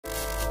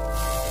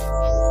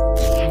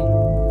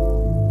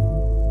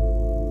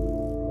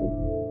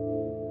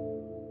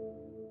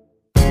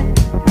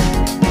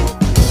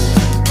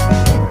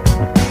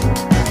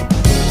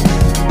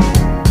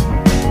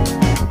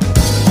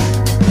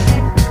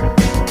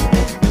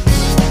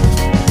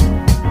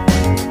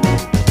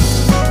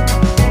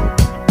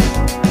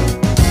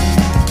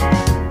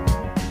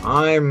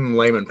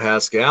Layman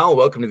Pascal.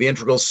 Welcome to the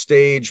Integral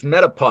Stage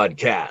Meta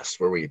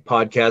Podcast, where we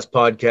podcast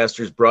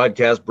podcasters,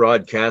 broadcast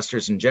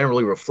broadcasters, and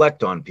generally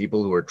reflect on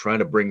people who are trying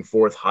to bring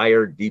forth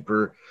higher,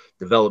 deeper,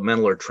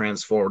 developmental, or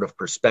transformative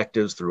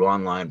perspectives through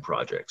online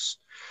projects.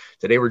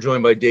 Today, we're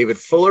joined by David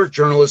Fuller,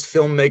 journalist,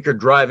 filmmaker,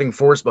 driving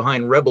force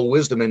behind Rebel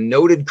Wisdom, and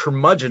noted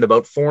curmudgeon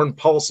about foreign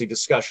policy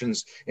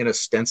discussions in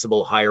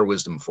ostensible higher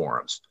wisdom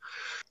forums.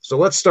 So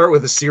let's start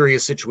with the Syria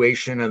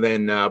situation and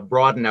then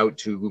broaden out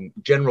to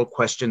general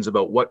questions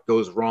about what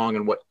goes wrong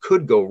and what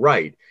could go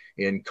right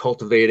in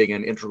cultivating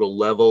an integral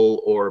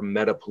level or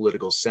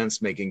meta-political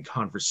sense-making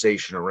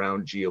conversation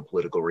around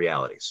geopolitical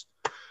realities.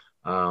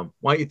 Why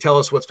don't you tell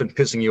us what's been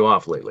pissing you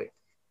off lately?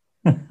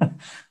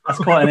 That's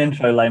quite an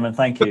intro, Layman.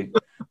 Thank you.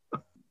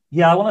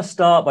 Yeah, I want to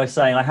start by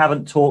saying I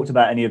haven't talked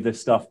about any of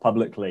this stuff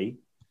publicly.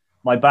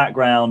 My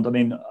background, I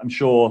mean, I'm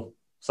sure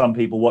some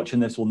people watching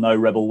this will know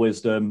Rebel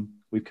Wisdom.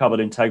 We've covered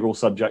integral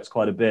subjects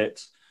quite a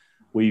bit.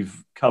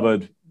 We've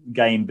covered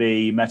Game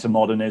B,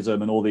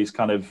 metamodernism, and all these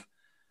kind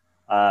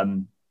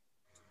of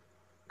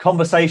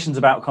conversations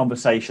about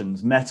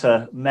conversations,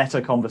 meta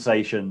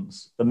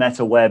conversations, the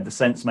meta web, the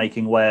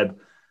sense-making web.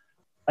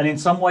 And in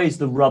some ways,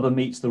 the rubber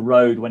meets the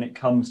road when it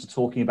comes to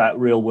talking about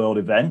real-world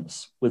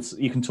events.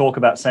 You can talk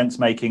about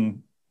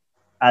sense-making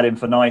ad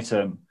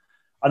infinitum.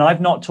 And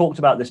I've not talked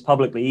about this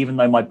publicly, even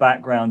though my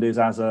background is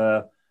as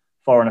a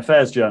foreign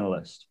affairs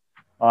journalist.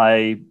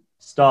 I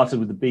started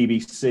with the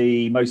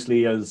BBC,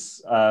 mostly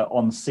as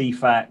on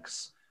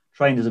CFAX,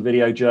 trained as a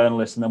video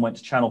journalist, and then went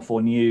to Channel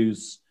 4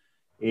 News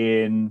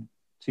in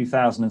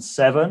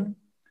 2007,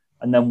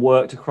 and then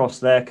worked across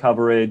their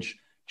coverage.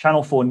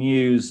 Channel 4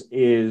 News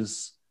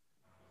is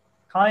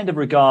kind of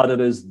regarded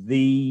as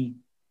the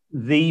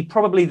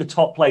probably the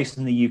top place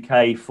in the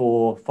UK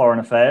for foreign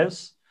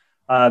affairs.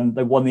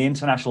 They won the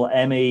International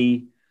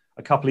Emmy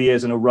a couple of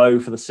years in a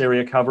row for the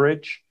Syria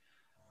coverage.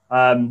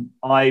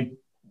 I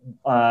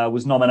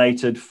was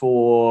nominated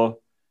for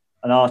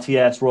an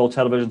RTS, Royal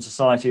Television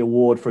Society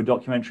Award, for a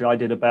documentary I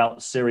did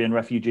about Syrian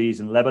refugees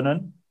in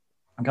Lebanon.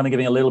 I'm kind of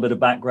giving a little bit of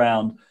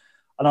background.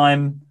 And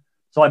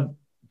I'm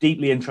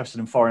deeply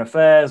interested in foreign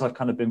affairs. I've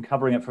kind of been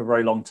covering it for a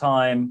very long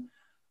time.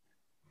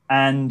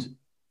 And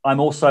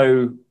I'm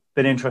also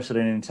been interested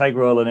in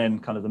integral and in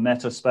kind of the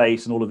meta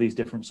space and all of these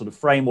different sort of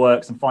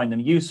frameworks and find them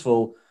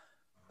useful.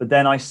 But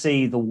then I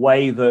see the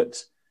way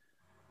that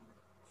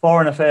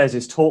foreign affairs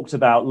is talked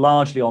about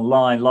largely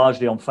online,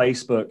 largely on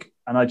Facebook.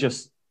 And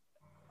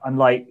I'm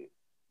like,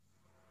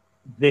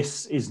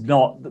 this is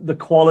not, the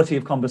quality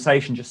of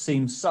conversation just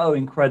seems so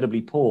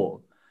incredibly poor.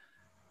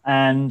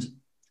 And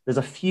there's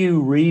a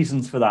few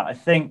reasons for that. I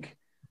think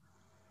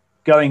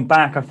going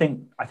back, I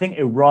think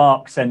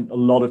Iraq sent a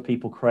lot of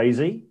people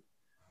crazy.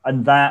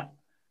 And that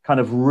kind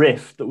of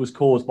rift that was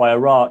caused by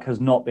Iraq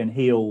has not been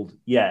healed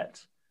yet.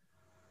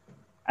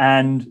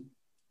 And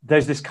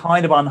there's this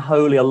kind of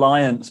unholy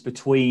alliance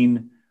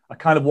between a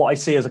kind of what I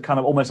see as a kind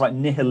of almost like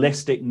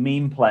nihilistic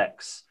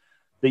memeplex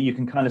that you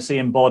can kind of see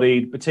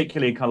embodied,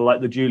 particularly kind of like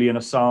the Julian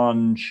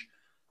Assange,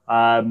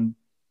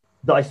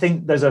 that I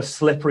think there's a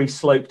slippery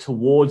slope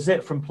towards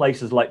it from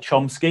places like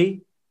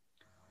Chomsky.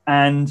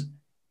 And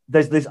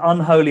there's this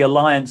unholy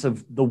alliance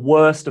of the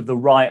worst of the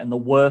right and the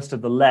worst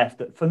of the left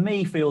that for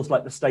me feels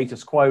like the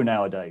status quo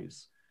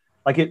nowadays.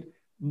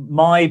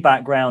 My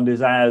background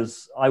is,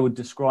 as I would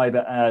describe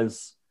it,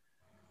 as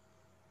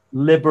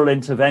liberal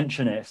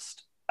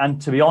interventionist, and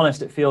to be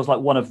honest, it feels like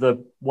one of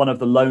the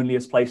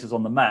loneliest places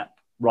on the map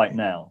right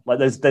now. Like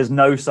there's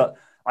no such.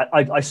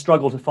 I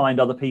struggle to find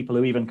other people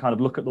who even kind of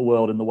look at the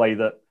world in the way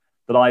that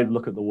I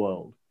look at the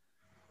world,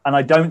 and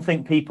I don't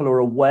think people are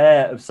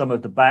aware of some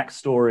of the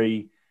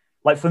backstory.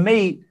 Like for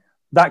me,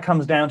 that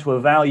comes down to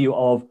a value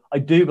of, I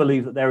do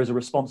believe that there is a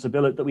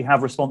responsibility, that we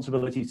have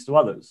responsibilities to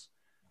others.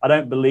 I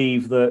don't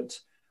believe that,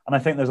 and I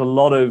think there's a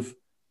lot of.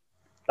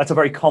 That's a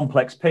very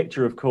complex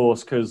picture, of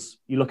course, because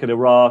you look at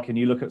Iraq and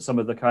you look at some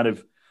of the kind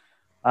of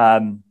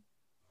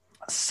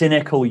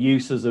cynical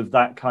uses of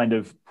that kind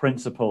of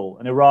principle.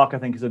 And Iraq, I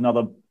think, is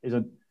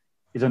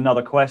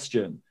another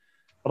question.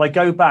 But I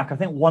go back, I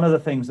think one of the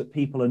things that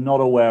people are not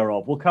aware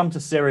of, we'll come to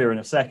Syria in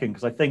a second,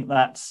 because I think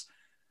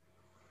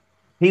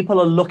people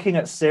are looking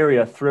at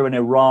Syria through an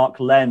Iraq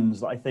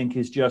lens that I think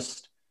is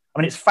just, I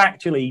mean, it's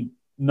factually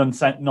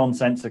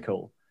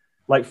nonsensical.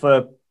 Like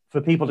for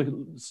people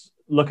to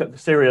look at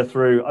Syria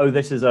through,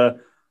 this is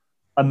a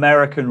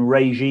American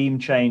regime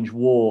change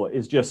war,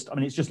 is just, I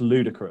mean, it's just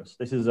ludicrous.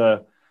 This is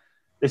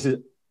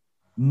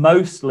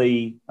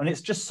mostly, I mean,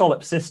 it's just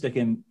solipsistic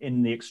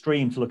in the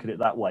extreme to look at it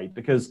that way,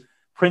 because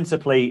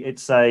principally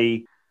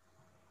the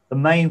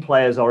main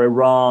players are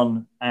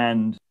Iran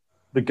and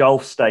the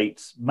Gulf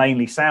states,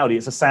 mainly Saudi.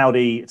 It's a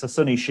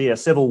Sunni Shia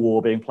civil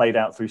war being played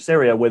out through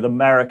Syria with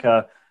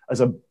America as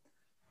a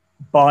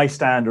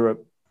bystander,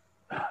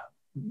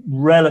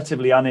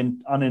 relatively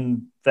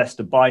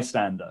uninvested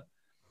bystander.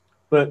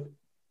 But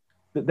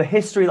the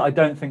history that I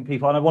don't think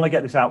people, and I want to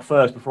get this out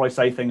first before I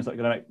say things that are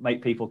going to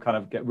make people kind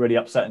of get really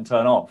upset and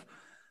turn off.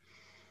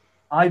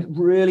 I'd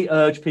really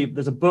urge people,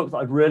 there's a book that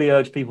I'd really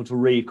urge people to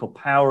read called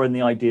Power and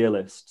the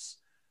Idealists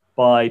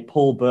by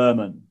Paul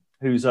Berman,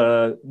 who's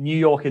a New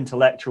York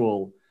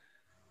intellectual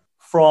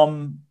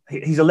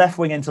he's a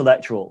left-wing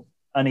intellectual,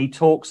 and he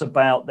talks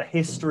about the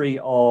history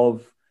of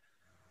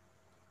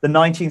the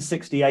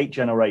 1968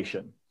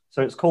 generation.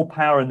 So it's called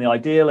Power and the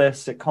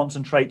Idealists. It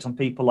concentrates on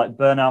people like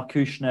Bernard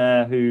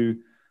Kouchner, who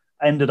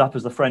ended up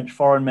as the French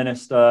foreign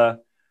minister,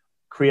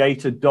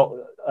 created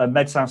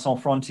Médecins Sans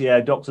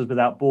Frontières, Doctors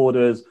Without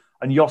Borders,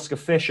 and Joschka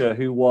Fischer,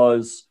 who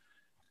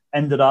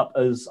ended up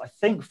as, I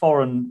think,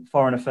 foreign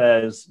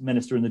affairs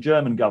minister in the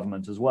German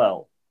government as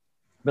well.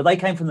 But they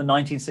came from the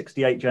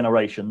 1968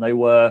 generation. They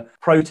were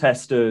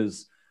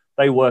protesters.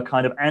 They were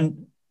kind of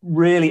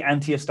really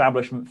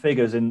anti-establishment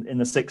figures in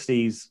the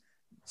 60s,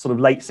 sort of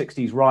late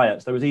 60s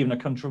riots. There was even a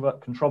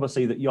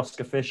controversy that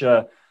Joschka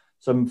Fischer,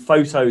 some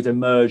photos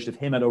emerged of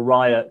him at a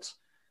riot,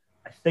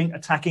 I think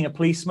attacking a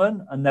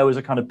policeman. And there was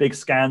a kind of big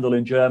scandal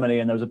in Germany,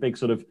 and there was a big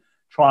sort of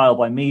trial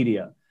by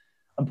media.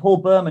 And Paul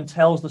Berman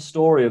tells the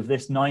story of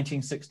this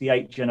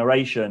 1968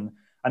 generation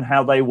and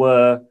how they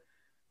were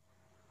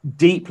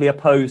deeply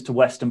opposed to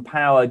Western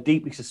power,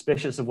 deeply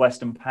suspicious of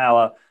Western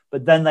power,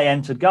 but then they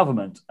entered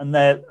government. And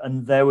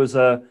there was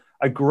a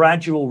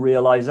gradual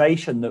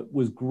realization that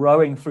was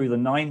growing through the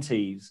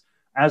 90s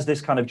as this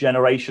kind of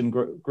generation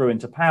grew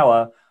into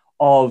power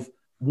of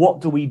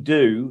what do we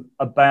do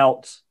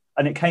about,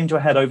 and it came to a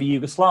head over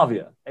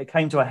Yugoslavia. It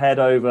came to a head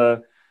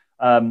over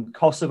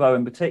Kosovo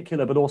in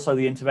particular, but also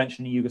the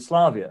intervention in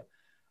Yugoslavia.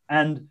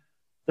 And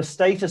the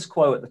status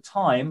quo at the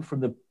time from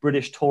the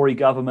British Tory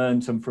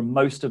government and from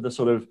most of the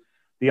sort of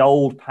the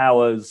old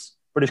powers,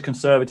 British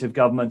Conservative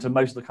government and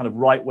most of the kind of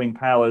right-wing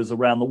powers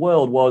around the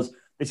world was,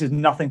 this is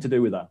nothing to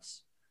do with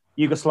us.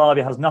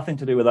 Yugoslavia has nothing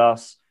to do with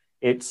us.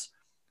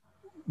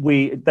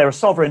 They're a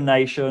sovereign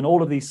nation,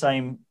 all of these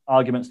same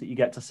arguments that you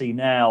get to see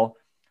now.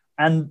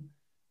 And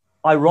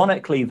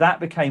ironically,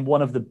 that became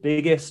one of the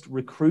biggest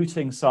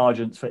recruiting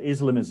sergeants for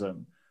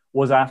Islamism,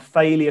 was our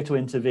failure to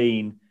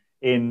intervene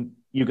in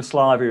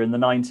Yugoslavia in the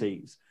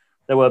 90s.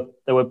 There were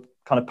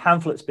kind of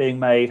pamphlets being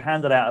made,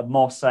 handed out at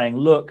mosques saying,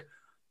 look,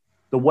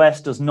 the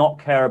West does not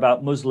care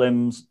about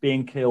Muslims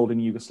being killed in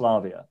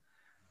Yugoslavia.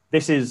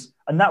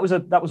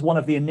 That was one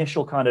of the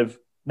initial kind of,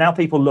 now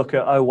people look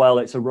at, oh, well,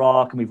 it's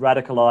Iraq and we've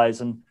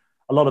radicalized, and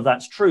a lot of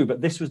that's true,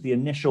 but this was the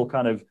initial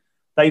kind of,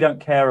 they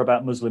don't care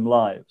about Muslim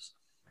lives.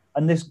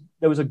 And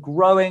there was a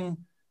growing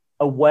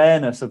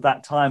awareness of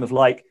that time of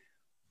like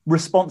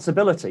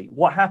responsibility.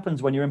 What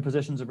happens when you're in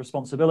positions of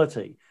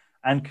responsibility?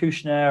 And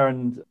Kouchner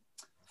and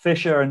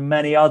Fischer and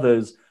many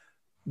others,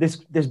 this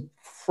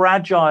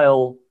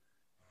fragile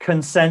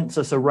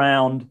consensus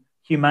around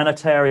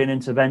humanitarian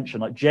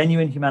intervention, like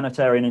genuine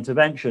humanitarian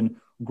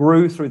intervention,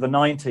 grew through the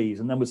 90s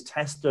and then was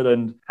tested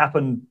and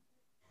happened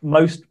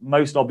most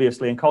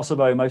obviously in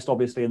Kosovo, most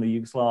obviously in the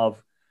Yugoslav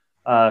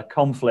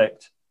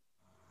conflict.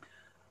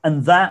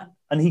 And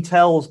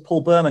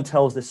Paul Berman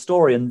tells this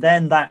story, and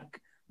then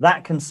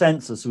that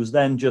consensus was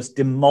then just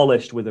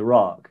demolished with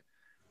Iraq.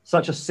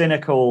 Such a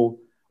cynical,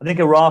 I think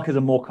Iraq is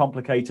a more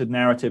complicated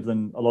narrative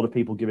than a lot of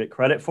people give it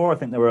credit for. I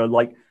think there were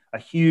like a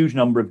huge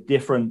number of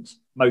different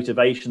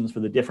motivations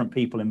for the different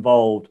people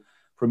involved,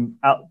 from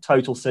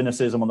total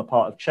cynicism on the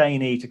part of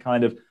Cheney to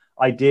kind of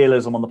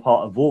idealism on the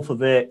part of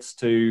Wolfowitz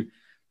to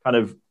kind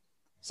of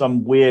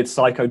some weird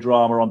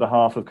psychodrama on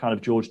behalf of kind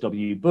of George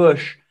W.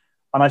 Bush.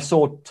 And I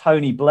saw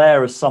Tony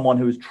Blair as someone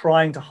who was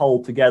trying to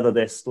hold together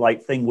this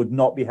like thing would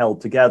not be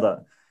held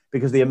together,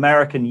 because the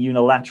American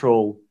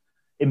unilateral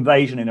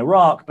invasion in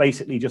Iraq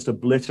basically just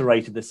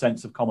obliterated the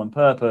sense of common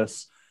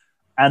purpose.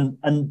 And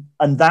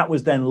that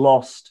was then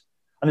lost.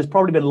 And it's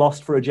probably been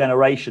lost for a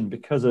generation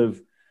because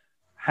of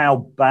how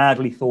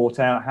badly thought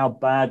out,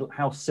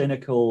 how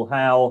cynical,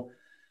 how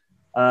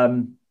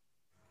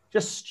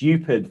just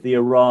stupid the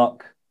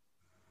Iraq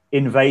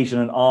invasion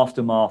and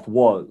aftermath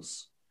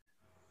was.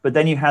 But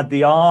then you had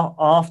the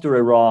after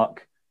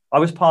Iraq. I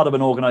was part of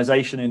an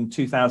organization in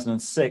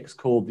 2006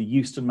 called the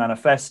Houston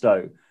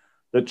Manifesto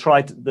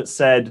that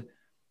said,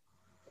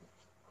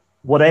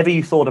 whatever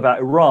you thought about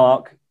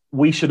Iraq,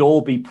 we should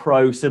all be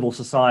pro civil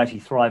society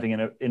thriving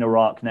in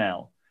Iraq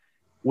now.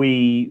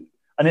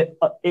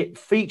 It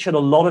featured a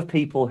lot of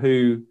people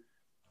who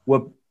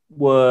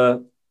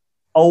were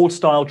old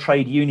style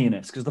trade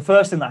unionists, because the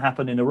first thing that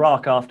happened in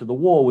Iraq after the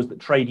war was that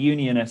trade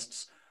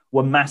unionists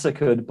were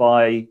massacred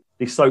by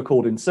the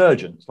so-called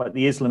insurgents, like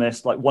the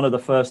Islamists. Like one of the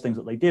first things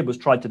that they did was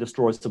try to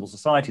destroy civil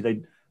society.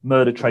 They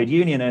murdered trade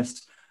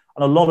unionists.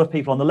 And a lot of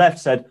people on the left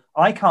said,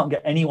 I can't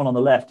get anyone on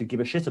the left to give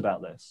a shit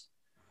about this.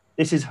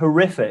 This is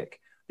horrific.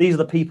 These are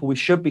the people we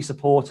should be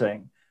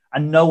supporting.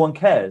 And no one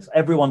cares.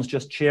 Everyone's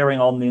just cheering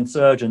on the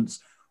insurgents,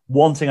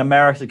 wanting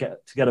America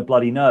to get a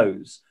bloody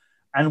nose.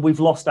 And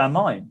we've lost our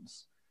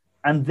minds.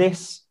 And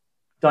this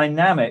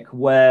dynamic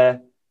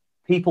where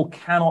people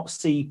cannot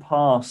see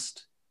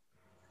past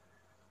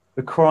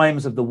the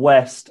crimes of the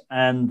West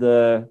and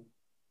the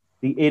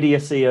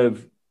idiocy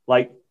of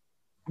like,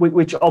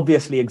 which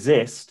obviously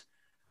exist,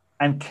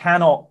 and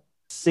cannot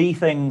see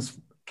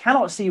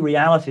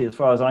reality as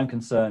far as I'm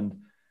concerned.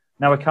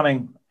 Now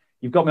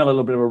you've got me on a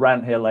little bit of a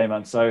rant here,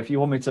 Layman. So if you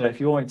want me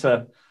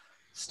to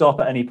stop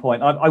at any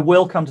point. I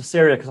will come to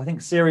Syria because I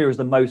think Syria is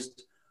the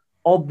most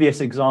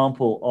obvious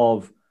example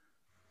of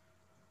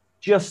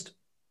just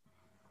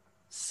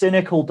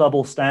cynical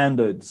double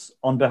standards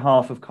on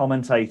behalf of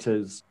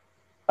commentators.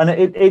 And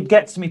it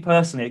gets me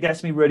personally. It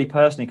gets me really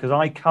personally because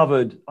I've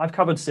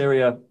covered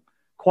Syria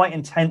quite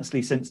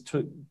intensely since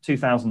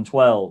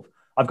 2012.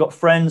 I've got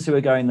friends who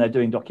are going there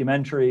doing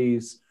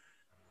documentaries.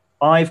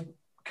 I've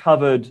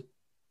covered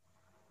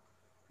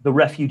the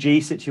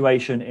refugee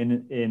situation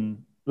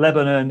in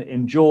Lebanon,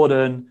 in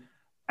Jordan,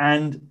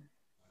 and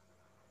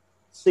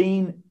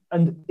seen,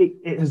 and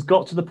it has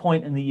got to the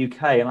point in the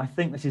UK, and I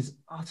think this is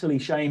utterly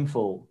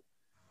shameful,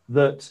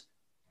 that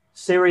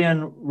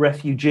Syrian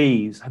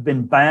refugees have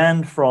been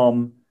banned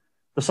from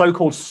the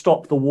so-called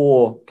Stop the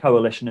War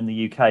coalition in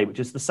the UK, which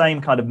is the same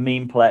kind of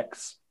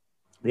memeplex,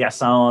 the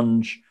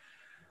Assange,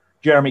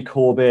 Jeremy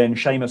Corbyn,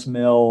 Seamus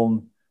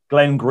Milne,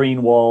 Glenn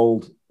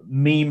Greenwald,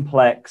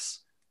 memeplex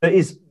that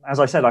is, as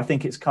I said, I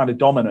think it's kind of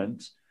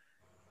dominant.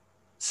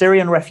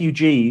 Syrian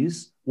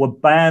refugees were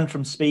banned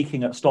from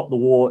speaking at Stop the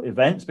War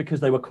events because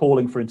they were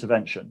calling for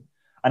intervention.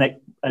 And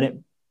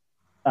it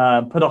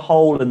put a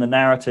hole in the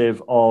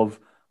narrative of,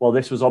 well,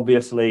 this was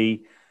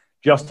obviously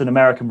just an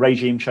American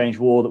regime change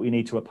war that we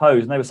need to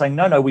oppose. And they were saying,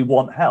 no, we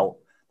want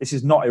help. This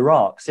is not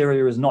Iraq.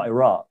 Syria is not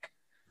Iraq.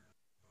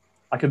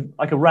 I could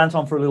rant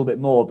on for a little bit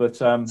more,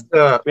 but let's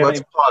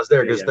pause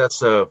there because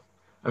that's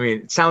I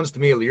mean, it sounds to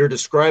me like you're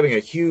describing a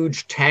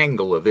huge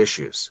tangle of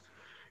issues,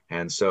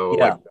 and so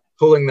like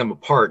pulling them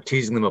apart,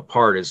 teasing them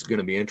apart is going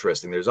to be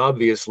interesting. There's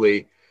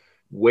obviously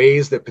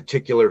ways that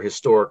particular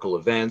historical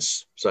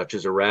events, such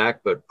as Iraq,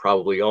 but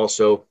probably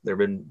also there have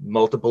been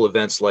multiple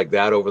events like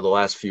that over the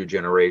last few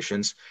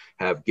generations,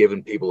 have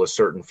given people a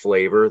certain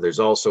flavor. There's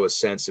also a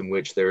sense in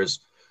which there's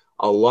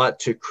a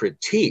lot to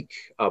critique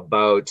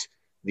about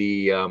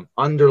the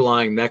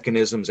underlying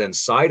mechanisms and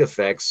side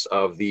effects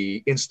of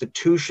the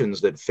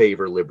institutions that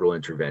favor liberal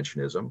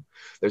interventionism.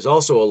 There's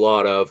also a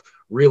lot of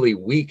really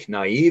weak,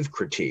 naive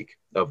critique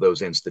of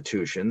those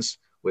institutions,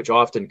 which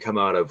often come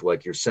out of,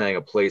 like you're saying,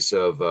 a place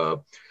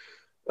of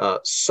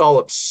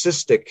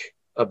solipsistic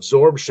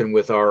absorption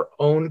with our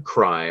own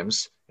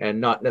crimes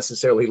and not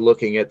necessarily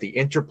looking at the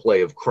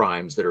interplay of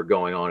crimes that are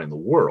going on in the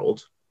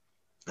world.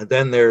 And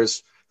then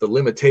there's the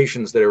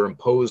limitations that are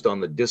imposed on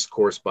the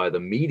discourse by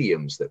the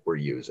mediums that we're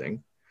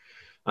using.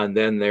 And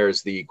then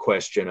there's the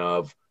question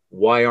of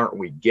why aren't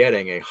we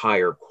getting a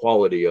higher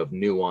quality of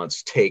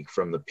nuanced take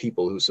from the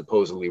people who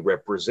supposedly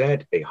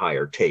represent a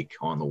higher take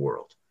on the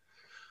world?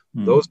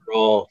 Those are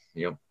all,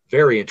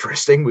 very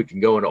interesting. We can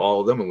go into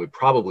all of them, and we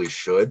probably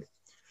should.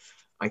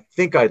 I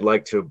think I'd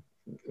like to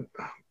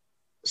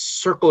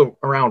circle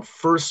around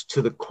first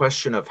to the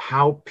question of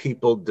how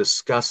people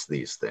discuss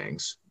these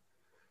things.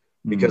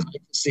 Because I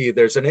can see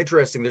there's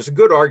a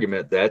good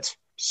argument that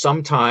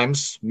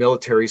sometimes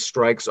military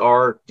strikes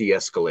are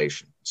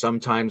de-escalation.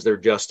 Sometimes they're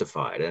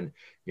justified. And,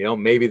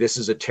 maybe this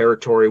is a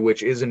territory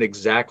which isn't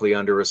exactly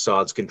under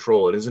Assad's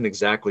control. It isn't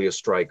exactly a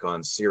strike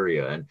on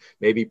Syria. And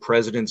maybe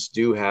presidents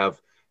do have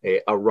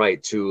a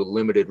right to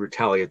limited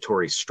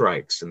retaliatory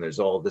strikes. And there's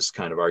all this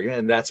kind of argument,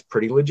 and that's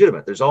pretty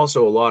legitimate. There's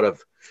also a lot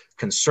of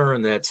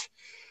concern that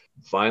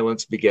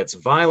violence begets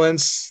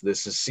violence.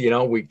 This is,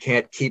 we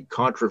can't keep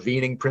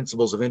contravening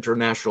principles of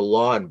international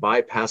law and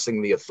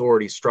bypassing the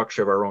authority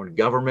structure of our own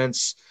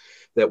governments,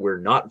 that we're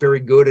not very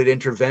good at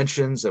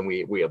interventions, and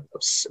we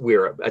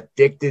are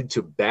addicted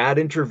to bad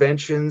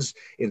interventions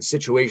in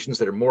situations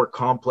that are more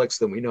complex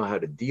than we know how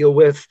to deal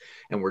with.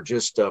 And we're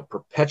just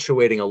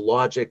perpetuating a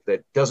logic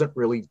that doesn't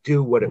really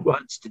do what it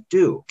wants to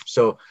do.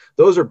 So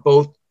those are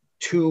both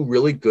two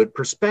really good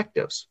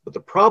perspectives. But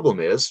the problem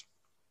is,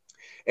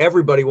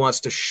 everybody wants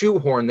to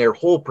shoehorn their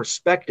whole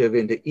perspective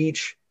into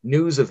each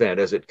news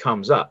event as it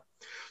comes up.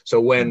 So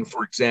when,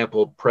 for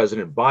example,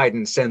 President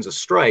Biden sends a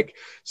strike,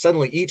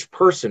 suddenly each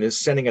person is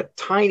sending a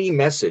tiny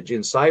message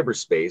in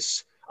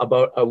cyberspace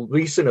about a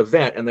recent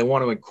event, and they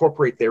want to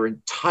incorporate their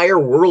entire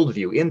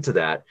worldview into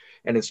that.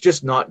 And it's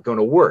just not going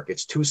to work.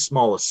 It's too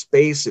small a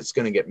space. It's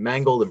going to get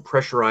mangled and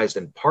pressurized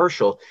and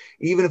partial,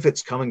 even if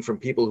it's coming from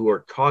people who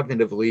are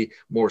cognitively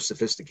more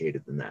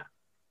sophisticated than that.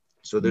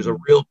 So there's a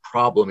real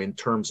problem in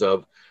terms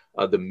of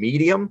the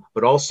medium,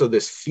 but also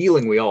this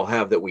feeling we all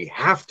have that we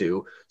have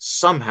to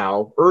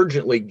somehow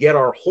urgently get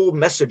our whole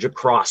message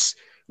across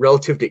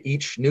relative to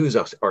each news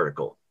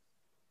article.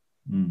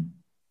 And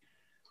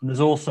there's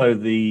also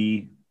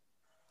the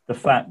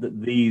fact that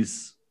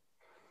these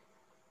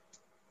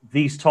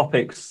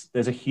topics,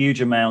 there's a huge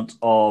amount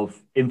of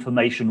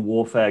information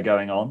warfare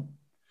going on.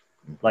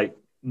 Like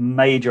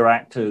major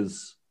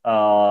actors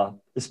are,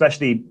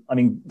 especially,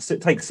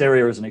 take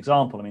Syria as an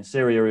example.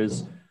 Syria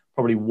is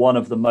probably one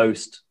of the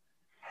most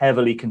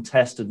heavily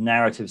contested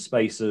narrative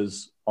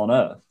spaces on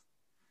earth.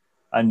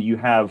 And you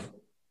have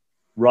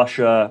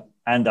Russia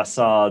and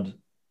Assad,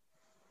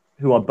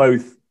 who are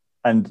both,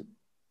 and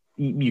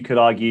you could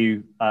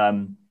argue,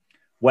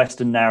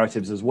 Western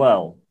narratives as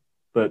well.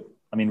 But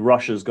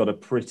Russia's got a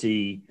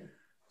pretty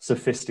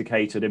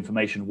sophisticated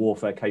information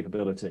warfare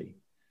capability.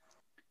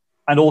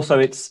 And also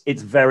it's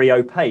very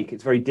opaque.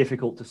 It's very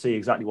difficult to see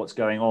exactly what's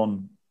going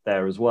on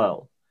there as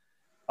well.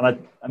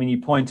 And I mean, you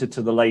pointed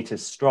to the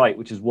latest strike,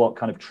 which is what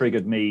kind of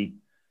triggered me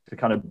to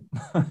kind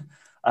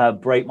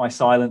of break my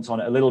silence on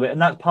it a little bit.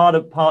 And that's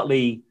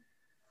partly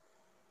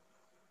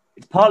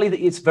that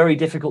it's very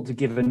difficult to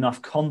give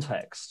enough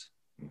context.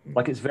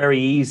 Like, it's very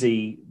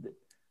easy.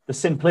 The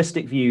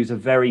simplistic views are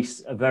very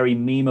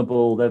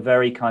memeable. They're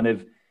very kind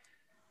of,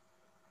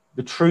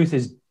 the truth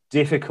is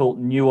difficult,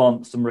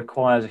 nuanced, and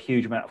requires a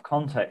huge amount of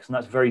context. And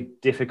that's very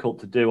difficult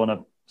to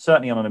do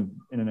certainly in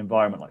an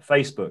environment like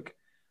Facebook,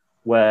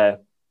 where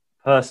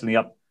personally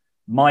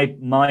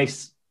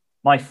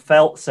my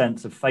felt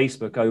sense of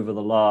Facebook over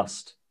the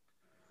last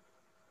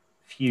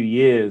few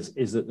years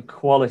is that the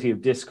quality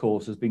of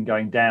discourse has been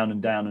going down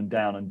and down and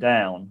down and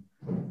down,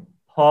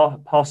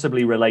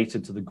 possibly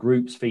related to the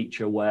groups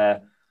feature,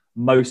 where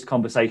most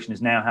conversation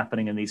is now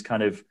happening in these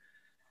kind of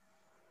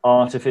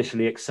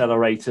artificially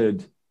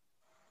accelerated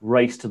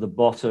race to the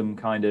bottom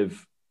kind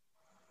of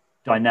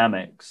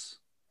dynamics.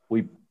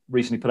 We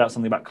recently put out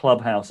something about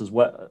Clubhouse, as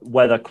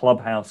whether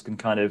Clubhouse can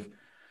kind of,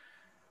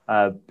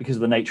 because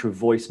of the nature of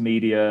voice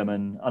medium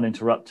and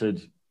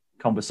uninterrupted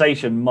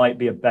conversation, might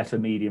be a better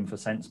medium for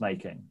sense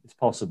making. It's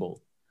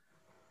possible.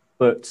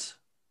 But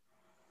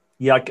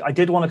yeah, I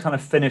did want to kind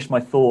of finish my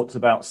thoughts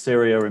about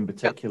Syria in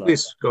particular. Yeah,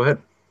 please, go ahead.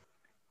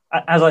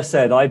 As I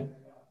said, I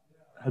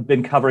have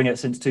been covering it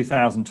since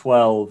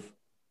 2012.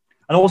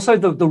 And also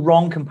the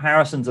wrong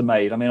comparisons are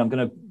made. I mean, I'm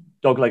going to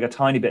dogleg a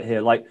tiny bit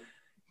here. Like,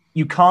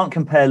 you can't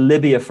compare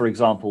Libya, for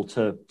example,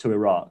 to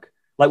Iraq.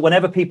 Like,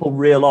 whenever people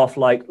reel off,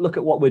 like, look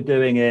at what we're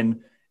doing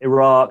in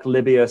Iraq,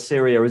 Libya,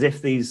 Syria, as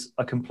if these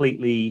are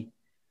completely,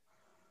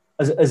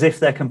 as if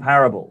they're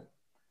comparable.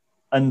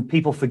 And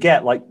people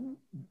forget, like,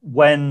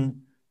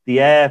 when the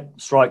air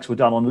strikes were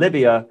done on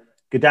Libya,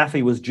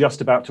 Gaddafi was just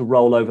about to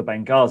roll over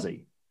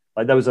Benghazi.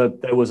 Like, there was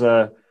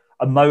a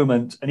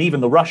moment, and even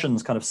the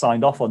Russians kind of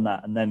signed off on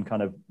that and then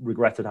kind of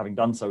regretted having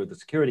done so with the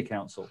Security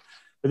Council.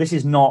 But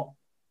these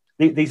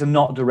are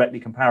not directly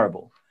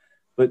comparable.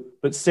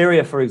 But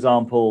Syria, for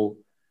example,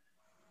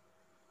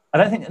 I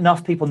don't think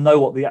enough people know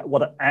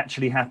what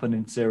actually happened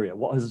in Syria,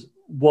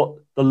 what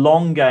the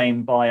long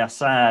game by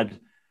Assad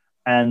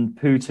and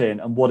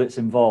Putin and what it's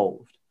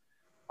involved.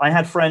 I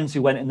had friends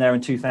who went in there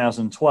in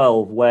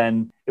 2012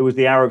 when it was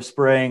the Arab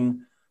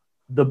Spring.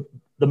 The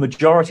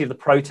majority of the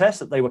protests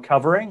that they were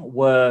covering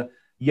were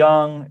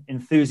young,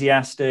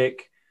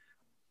 enthusiastic,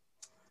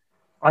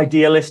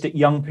 idealistic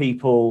young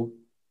people,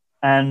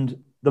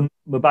 and the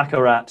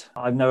Mubakarat,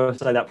 I've never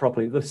said that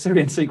properly, the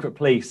Syrian secret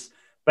police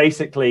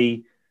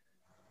basically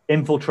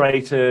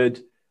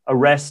infiltrated,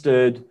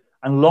 arrested,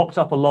 and locked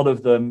up a lot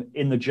of them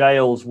in the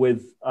jails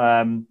with,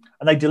 and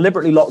they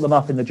deliberately locked them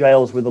up in the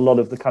jails with a lot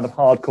of the kind of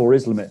hardcore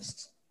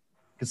Islamists.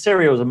 Because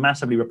Syria was a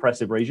massively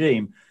repressive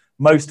regime.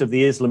 Most of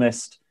the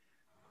Islamist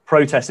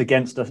protests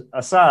against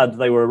Assad,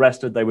 they were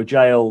arrested, they were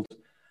jailed.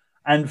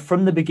 And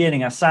from the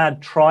beginning,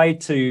 Assad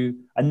tried to,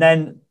 and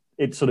then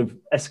it sort of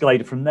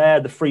escalated from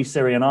there. The Free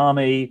Syrian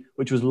Army,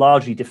 which was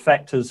largely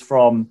defectors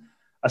from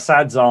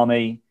Assad's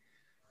army,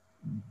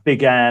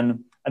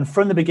 began. And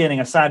from the beginning,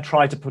 Assad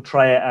tried to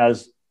portray it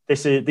as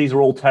these are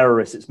all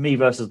terrorists. It's me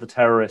versus the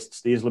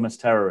terrorists, the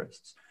Islamist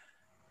terrorists.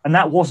 And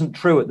that wasn't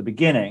true at the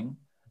beginning.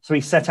 So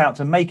he set out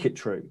to make it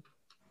true.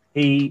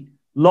 He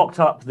locked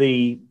up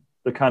the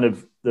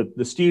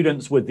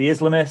students with the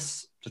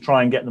Islamists to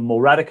try and get them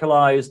more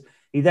radicalized.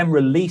 He then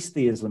released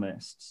the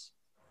Islamists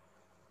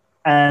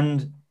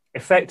and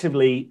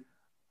effectively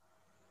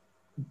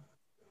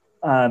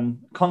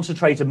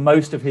concentrated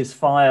most of his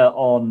fire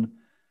on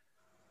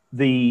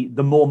the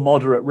more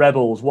moderate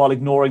rebels while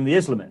ignoring the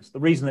Islamists.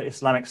 The reason that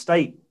Islamic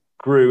State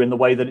grew in the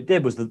way that it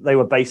did was that they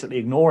were basically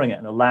ignoring it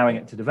and allowing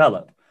it to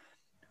develop.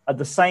 At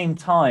the same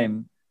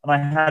time, and I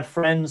had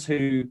friends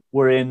who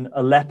were in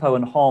Aleppo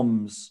and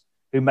Homs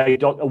who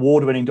made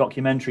award-winning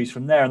documentaries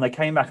from there, and they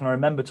came back, and I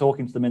remember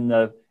talking to them in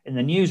the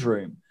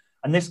newsroom.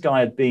 And this guy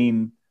had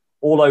been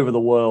all over the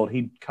world.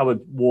 He'd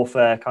covered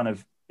warfare,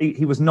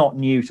 he was not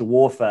new to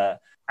warfare,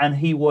 and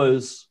he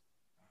was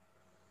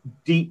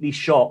deeply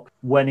shocked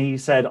when he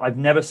said, "I've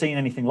never seen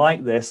anything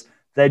like this.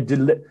 They're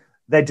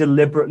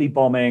deliberately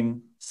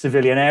bombing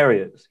civilian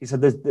areas." He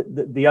said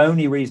the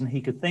only reason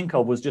he could think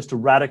of was just to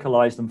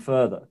radicalize them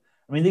further.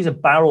 I mean, these are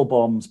barrel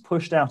bombs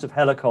pushed out of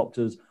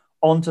helicopters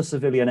onto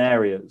civilian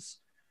areas.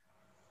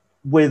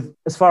 With,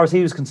 as far as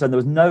he was concerned, there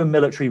was no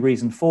military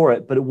reason for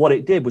it, but what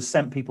it did was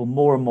sent people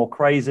more and more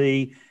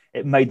crazy.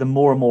 It made them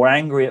more and more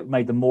angry. It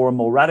made them more and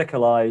more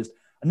radicalized.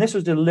 And this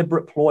was a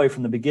deliberate ploy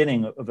from the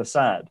beginning of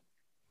Assad,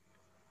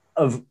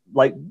 of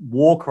like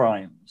war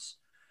crimes.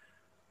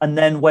 And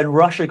then when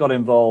Russia got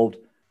involved,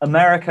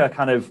 America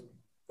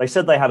they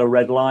said they had a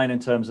red line in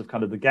terms of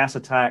kind of the gas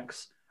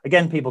attacks.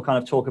 Again, people kind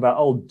of talk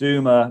about,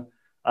 Duma.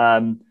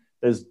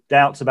 There's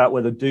doubts about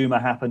whether Duma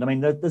happened. I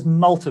mean, there's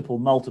multiple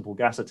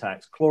gas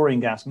attacks, chlorine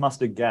gas,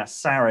 mustard gas,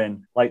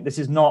 sarin. Like, this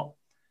is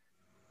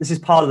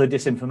part of the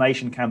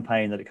disinformation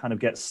campaign, that it kind of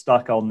gets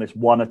stuck on this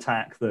one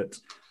attack that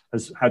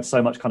has had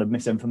so much kind of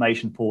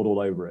misinformation poured all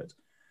over it.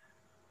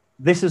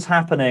 this is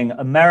happening.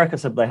 America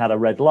said they had a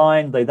red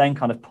line. They then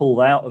kind of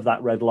pulled out of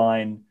that red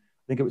line.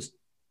 I think it was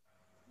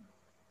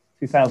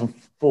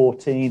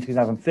 2014,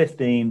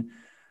 2015.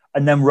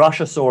 And then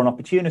Russia saw an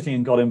opportunity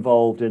and got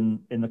involved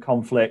in the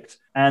conflict.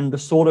 And the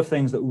sort of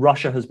things that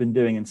Russia has been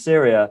doing in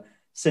Syria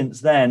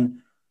since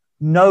then,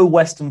 no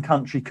Western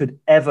country could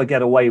ever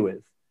get away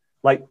with.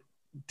 Like,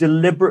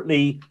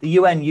 deliberately, the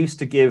UN used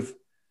to give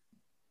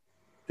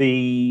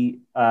the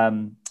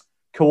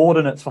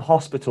coordinates for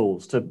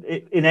hospitals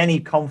in any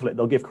conflict.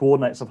 They'll give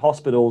coordinates of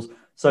hospitals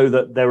so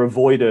that they're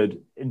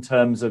avoided in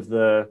terms of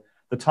the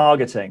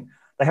targeting.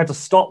 They had to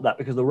stop that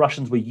because the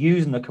Russians were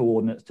using the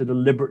coordinates to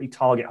deliberately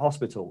target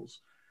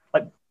hospitals.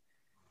 Like,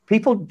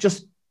 people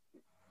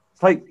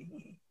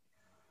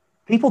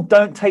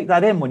don't take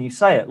that in when you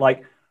say it.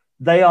 Like,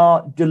 they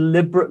are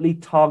deliberately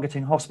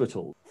targeting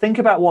hospitals. Think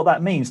about what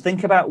that means.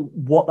 Think about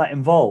what that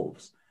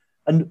involves.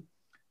 And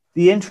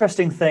the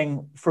interesting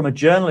thing from a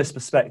journalist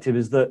perspective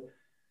is that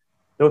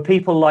there were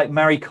people like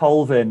Mary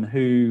Colvin,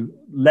 who,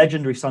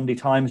 legendary Sunday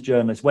Times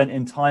journalist, went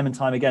in time and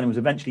time again and was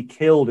eventually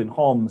killed in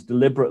Homs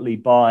deliberately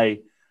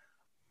by...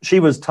 She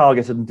was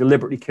targeted and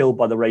deliberately killed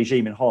by the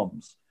regime in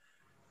Homs.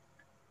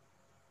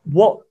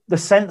 What the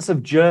sense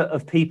of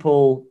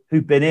people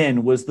who've been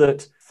in was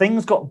that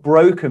things got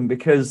broken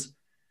because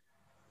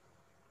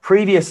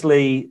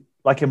previously,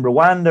 like in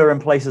Rwanda and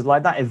places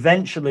like that,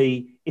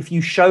 eventually, if you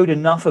showed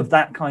enough of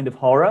that kind of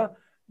horror,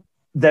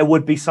 there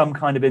would be some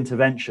kind of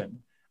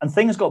intervention. And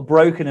things got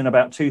broken in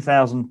about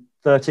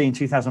 2013,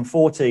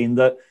 2014,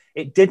 that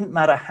it didn't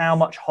matter how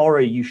much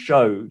horror you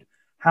showed,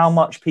 how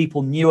much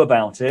people knew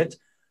about it,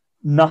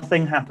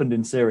 nothing happened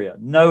in Syria.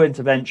 No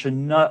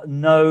intervention,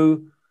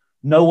 no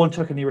one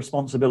took any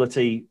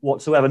responsibility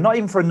whatsoever, not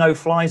even for a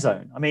no-fly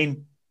zone. I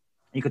mean,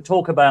 you could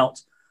talk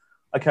about,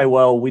 okay,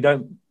 well, we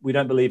don't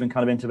believe in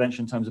kind of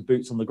intervention in terms of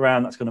boots on the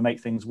ground. That's going to make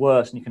things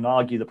worse. And you can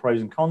argue the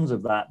pros and cons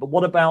of that. But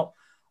what about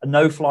a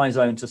no-fly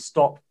zone to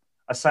stop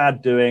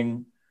Assad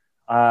doing,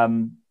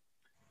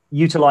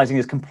 utilizing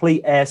his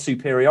complete air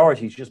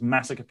superiority to just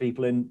massacre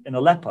people in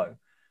Aleppo?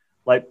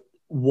 Like,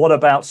 what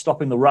about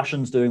stopping the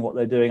Russians doing what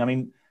they're doing? I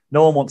mean,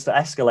 no one wants to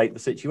escalate the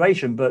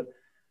situation, but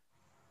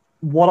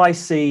what I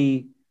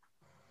see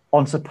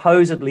on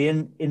supposedly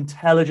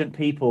intelligent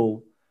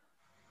people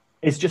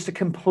is just a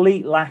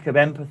complete lack of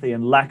empathy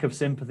and lack of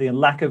sympathy and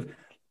lack of,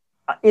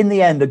 in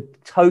the end, a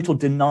total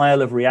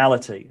denial of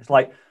reality. It's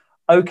like,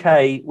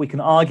 okay, we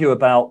can argue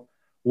about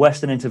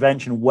Western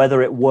intervention,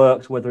 whether it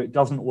works, whether it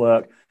doesn't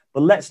work,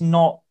 but let's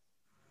not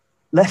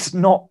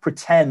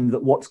pretend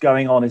that what's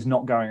going on is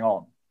not going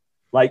on.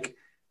 Like,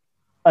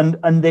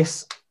 and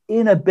this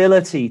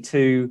inability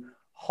to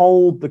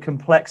hold the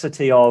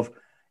complexity of,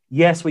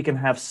 yes, we can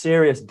have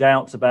serious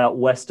doubts about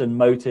Western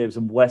motives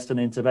and Western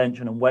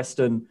intervention and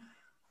Western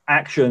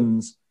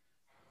actions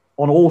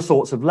on all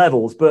sorts of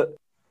levels, but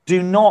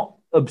do not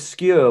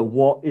obscure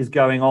what is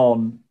going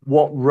on,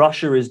 what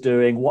Russia is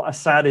doing, what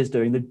Assad is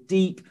doing, the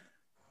deep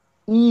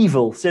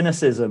evil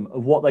cynicism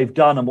of what they've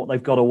done and what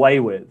they've got away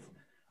with.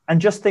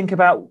 And just think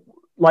about,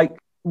 like,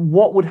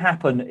 what would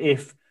happen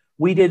if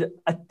we did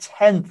a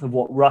tenth of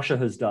what Russia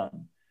has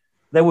done?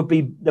 There would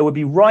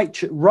be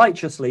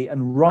righteously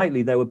and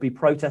rightly, there would be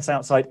protests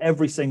outside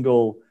every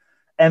single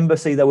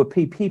embassy. There would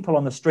be people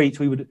on the streets.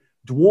 We would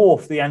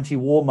dwarf the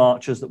anti-war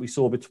marches that we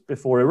saw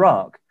before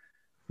Iraq,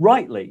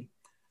 rightly.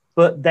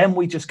 But then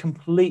we just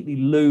completely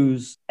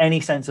lose any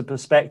sense of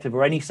perspective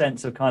or any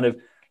sense of kind of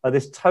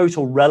this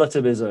total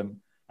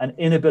relativism and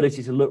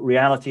inability to look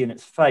reality in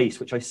its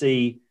face, which I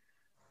see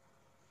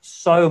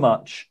so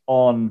much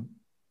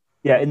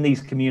in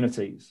these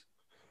communities.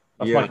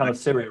 That's my kind of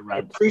Syria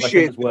rant. I think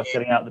it's worth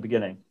getting out at the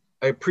beginning.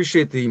 I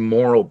appreciate the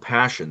moral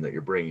passion that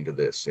you're bringing to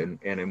this. And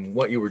in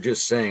what you were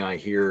just saying, I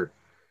hear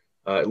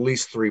at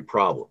least three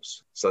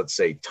problems. So let's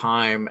say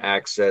time,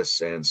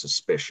 access, and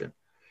suspicion.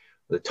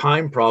 The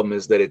time problem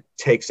is that it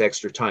takes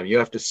extra time. You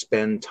have to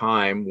spend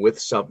time with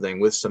something,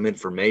 with some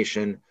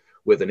information,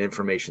 with an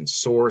information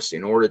source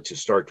in order to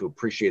start to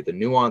appreciate the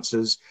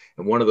nuances.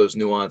 And one of those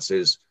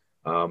nuances,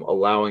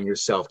 allowing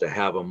yourself to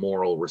have a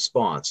moral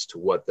response to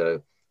what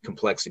the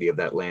complexity of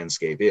that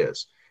landscape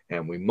is.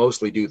 And we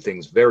mostly do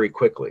things very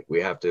quickly.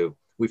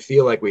 We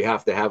feel like we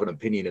have to have an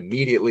opinion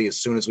immediately as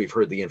soon as we've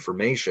heard the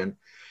information.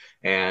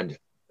 And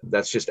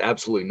that's just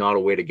absolutely not a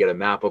way to get a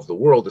map of the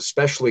world,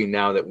 especially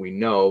now that we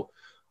know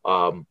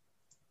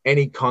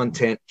any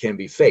content can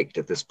be faked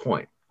at this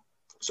point.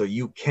 So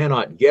you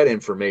cannot get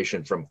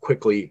information from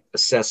quickly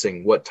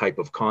assessing what type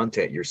of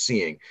content you're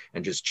seeing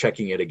and just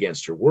checking it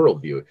against your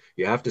worldview.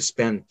 You have to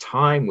spend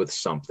time with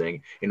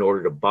something in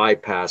order to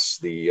bypass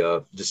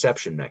the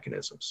deception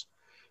mechanisms.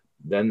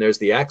 Then there's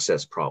the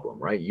access problem,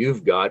 right?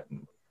 You've got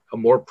a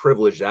more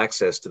privileged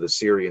access to the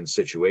Syrian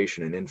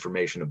situation and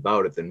information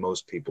about it than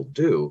most people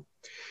do.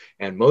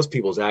 And most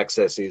people's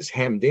access is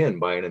hemmed in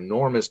by an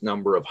enormous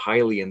number of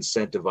highly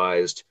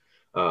incentivized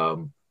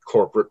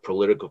corporate,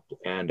 political,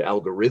 and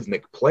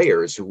algorithmic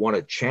players who want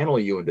to channel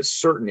you into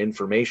certain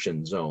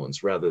information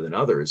zones rather than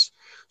others.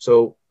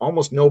 So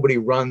almost nobody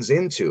runs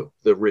into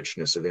the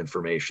richness of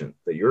information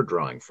that you're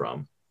drawing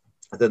from.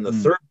 And then the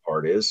third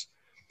part is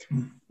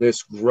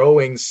this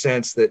growing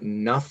sense that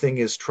nothing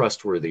is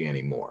trustworthy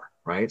anymore,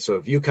 right? So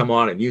if you come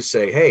on and you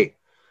say, hey,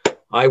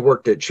 I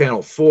worked at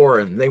Channel 4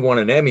 and they won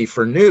an Emmy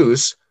for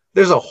news,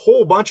 there's a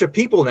whole bunch of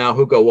people now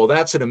who go, well,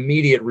 that's an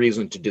immediate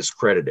reason to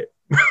discredit it.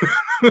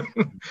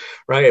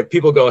 Right? If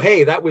people go,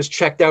 hey, that was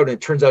checked out and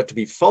it turns out to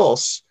be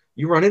false,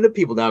 you run into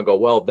people now and go,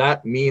 well,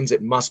 that means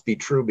it must be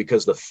true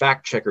because the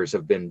fact checkers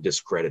have been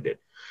discredited.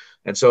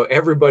 And so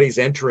everybody's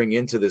entering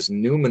into this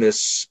numinous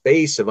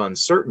space of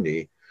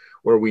uncertainty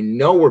where we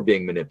know we're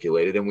being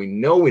manipulated and we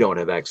know we don't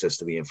have access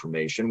to the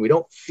information. We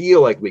don't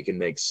feel like we can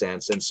make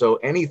sense. And so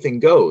anything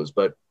goes.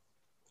 But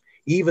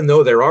even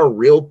though there are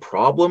real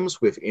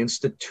problems with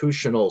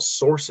institutional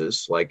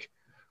sources, like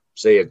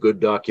say a good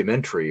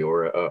documentary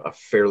or a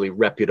fairly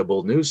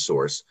reputable news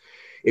source,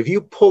 if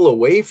you pull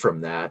away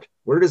from that,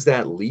 where does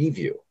that leave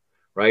you?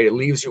 Right? It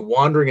leaves you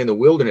wandering in the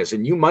wilderness,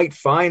 and you might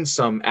find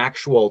some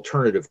actual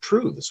alternative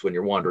truths when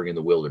you're wandering in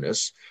the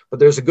wilderness, but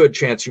there's a good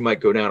chance you might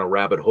go down a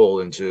rabbit hole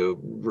into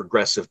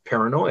regressive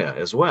paranoia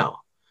as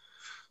well.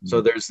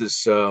 So there's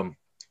this,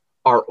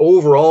 our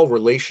overall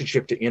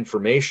relationship to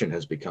information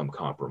has become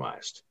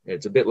compromised.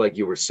 It's a bit like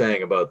you were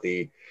saying about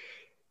the,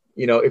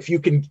 if you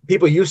can,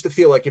 people used to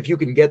feel like if you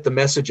can get the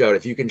message out,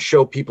 if you can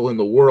show people in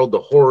the world the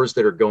horrors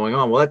that are going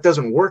on, well, that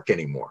doesn't work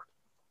anymore.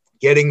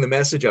 Getting the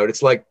message out,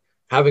 it's like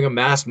having a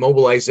mass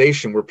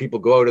mobilization where people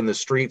go out in the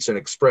streets and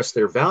express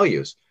their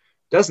values.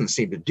 Doesn't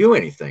seem to do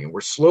anything. And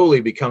we're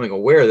slowly becoming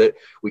aware that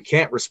we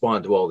can't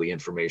respond to all the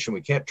information.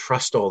 We can't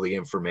trust all the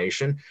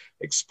information.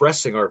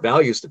 Expressing our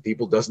values to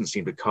people doesn't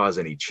seem to cause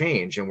any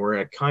change. And we're in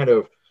a kind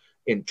of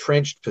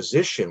entrenched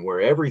position where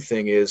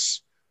everything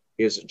is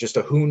just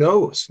a who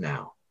knows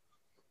now.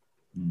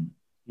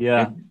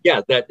 Yeah. And yeah,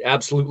 that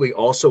absolutely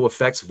also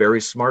affects very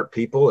smart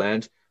people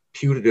and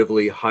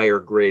putatively higher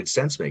grade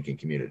sense-making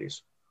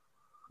communities.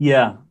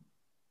 Yeah.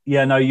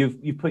 No,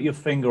 you've put your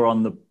finger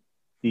on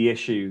the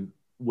issue,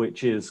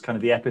 which is kind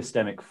of the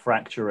epistemic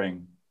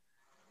fracturing.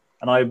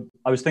 And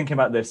I was thinking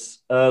about this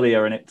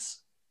earlier, and it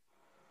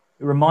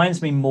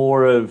reminds me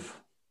more of,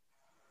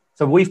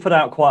 so we've put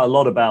out quite a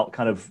lot about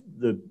kind of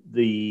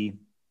the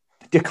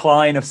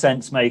decline of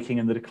sense making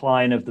and the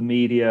decline of the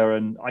media.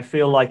 And I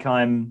feel like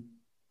I'm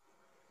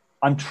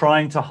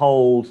trying to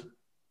hold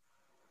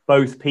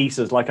both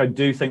pieces. Like I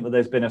do think that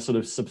there's been a sort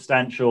of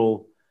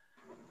substantial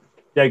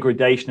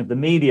degradation of the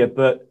media,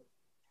 but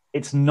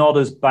it's not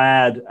as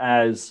bad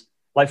as,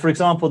 like, for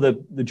example,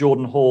 the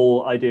Jordan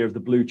Hall idea of the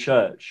blue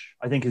church,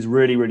 I think is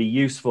really, really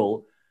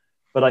useful.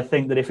 But I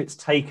think that if it's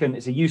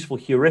a useful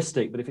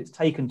heuristic, but if it's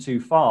taken too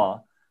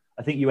far,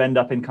 I think you end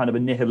up in kind of a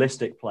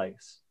nihilistic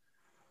place.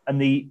 And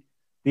the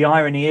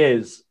irony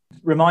is,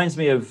 reminds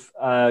me of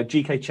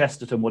G.K.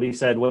 Chesterton, what he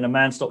said, when a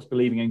man stops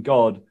believing in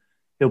God,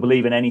 he'll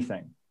believe in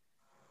anything.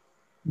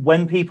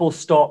 When people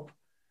stop,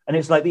 and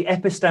it's like the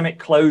epistemic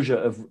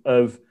closure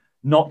of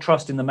not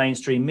trusting the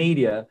mainstream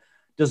media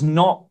does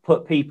not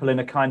put people in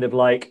a kind of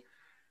like,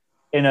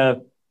 in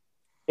a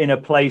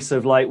place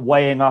of like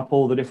weighing up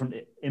all the different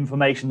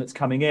information that's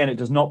coming in. It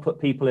does not put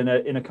people in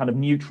a kind of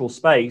neutral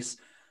space.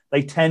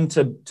 They tend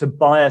to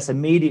bias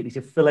immediately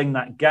to filling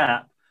that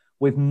gap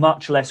with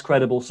much less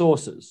credible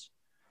sources.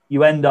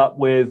 You end up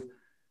with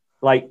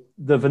like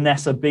the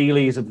Vanessa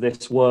Beeleys of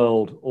this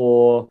world,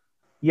 or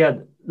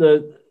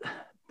the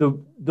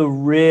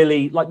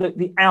really like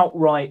the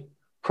outright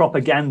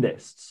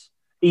propagandists,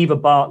 Eva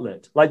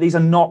Bartlett. Like, these are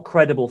not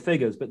credible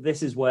figures, but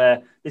this is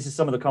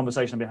some of the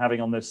conversation I've been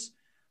having on this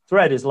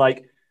thread, is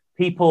like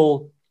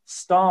people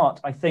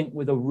start, I think,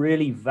 with a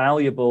really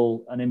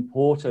valuable and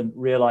important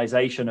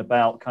realization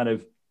about kind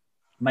of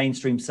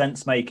mainstream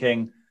sense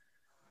making,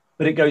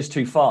 but it goes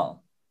too far.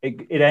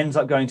 It ends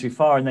up going too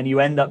far, and then you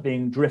end up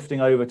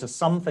drifting over to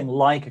something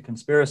like a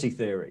conspiracy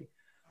theory,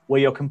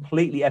 where you're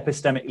completely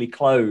epistemically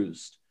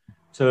closed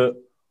to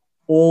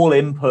all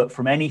input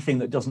from anything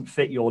that doesn't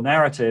fit your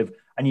narrative,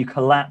 and you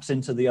collapse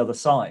into the other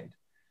side.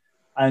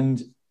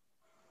 And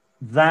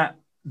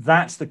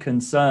that's the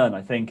concern,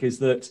 I think, is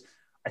that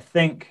I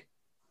think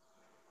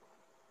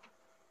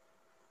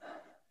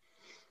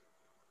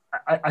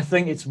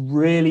it's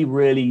really,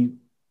 really,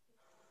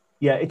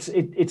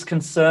 it's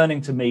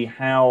concerning to me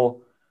how,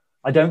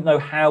 I don't know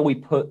how we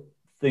put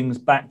things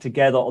back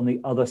together on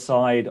the other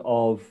side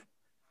of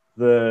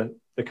the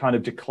kind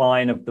of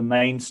decline of the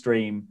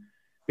mainstream,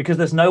 because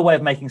there's no way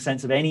of making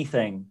sense of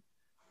anything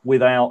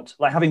without,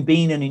 like, having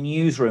been in a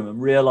newsroom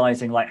and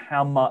realizing like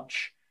how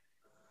much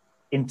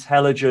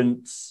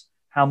intelligence,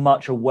 how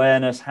much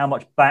awareness, how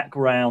much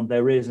background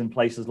there is in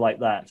places like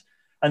that.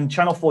 And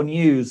Channel 4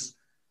 News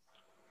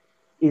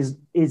is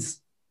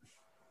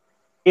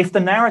if the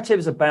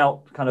narratives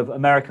about kind of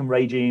American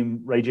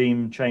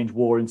regime change,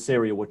 war in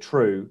Syria were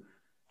true,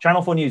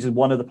 Channel 4 News is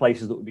one of the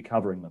places that would be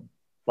covering them.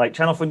 Like,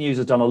 Channel 4 News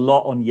has done a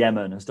lot on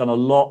Yemen, has done a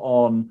lot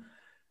on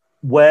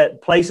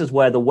places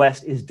where the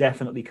West is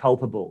definitely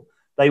culpable.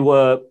 They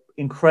were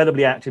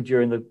incredibly active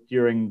during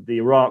the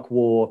Iraq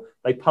War.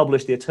 They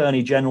published the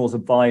Attorney General's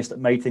advice that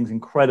made things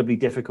incredibly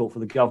difficult for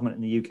the government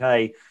in the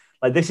UK.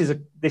 Like, this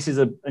is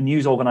a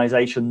news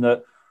organization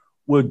that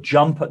would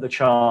jump at the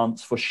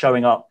chance for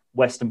showing up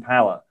Western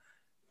power.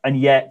 And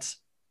yet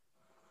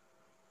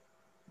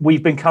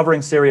we've been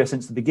covering Syria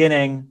since the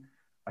beginning.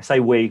 I say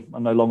we,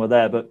 I'm no longer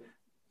there, but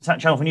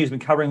Channel 4 News has been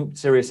covering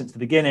Syria since the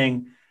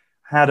beginning,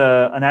 had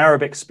an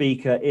Arabic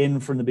speaker in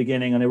from the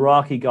beginning, an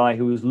Iraqi guy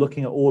who was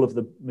looking at all of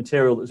the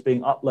material that was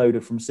being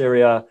uploaded from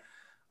Syria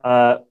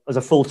as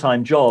a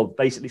full-time job,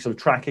 basically sort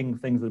of tracking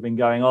things that have been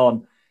going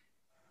on.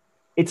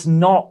 It's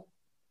not,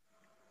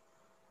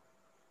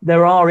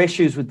 there are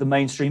issues with the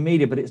mainstream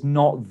media, but it's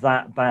not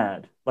that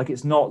bad. Like,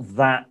 it's not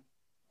that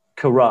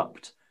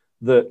corrupt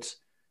that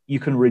you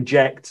can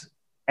reject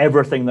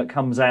everything that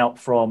comes out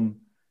from,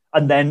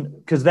 and then,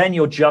 because then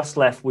you're just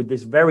left with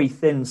this very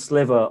thin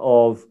sliver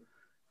of,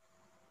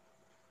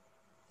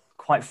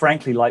 quite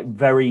frankly, like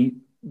very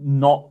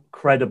not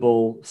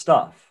credible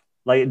stuff.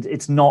 Like,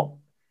 it's not,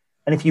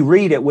 and if you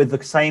read it with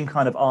the same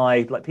kind of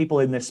eye, like people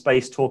in this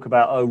space talk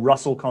about, oh,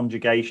 Russell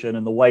conjugation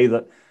and the way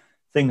that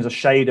things are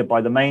shaded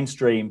by the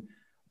mainstream,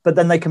 but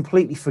then they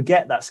completely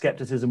forget that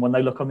skepticism when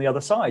they look on the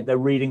other side. They're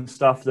reading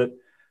stuff that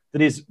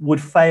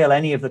would fail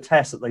any of the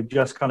tests that they've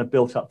just kind of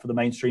built up for the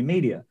mainstream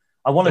media.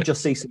 I want to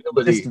just see some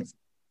distance.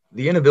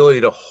 The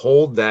inability to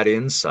hold that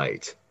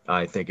insight,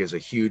 I think, is a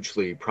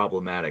hugely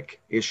problematic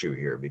issue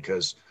here,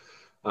 because,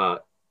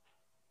 not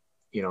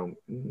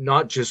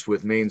just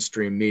with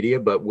mainstream media,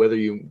 but whether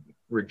you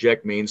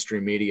reject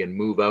mainstream media and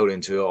move out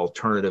into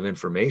alternative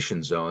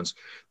information zones,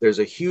 there's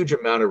a huge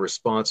amount of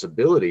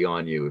responsibility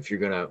on you. If you're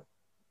going to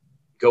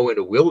go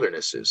into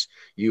wildernesses,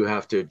 you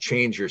have to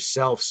change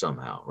yourself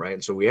somehow, right?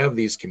 And so we have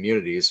these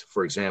communities,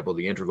 for example,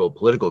 the integral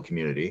political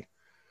community,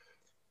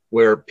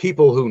 where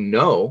people who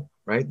know,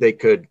 right, they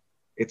could,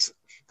 it's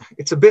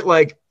a bit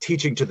like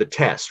teaching to the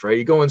test, right?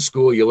 You go in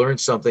school, you learn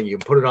something, you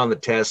put it on the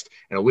test,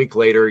 and a week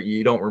later,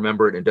 you don't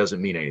remember it and it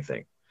doesn't mean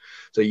anything.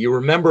 So you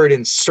remember it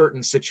in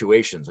certain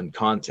situations and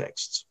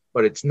contexts,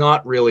 but it's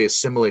not really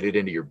assimilated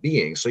into your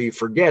being. So you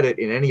forget it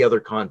in any other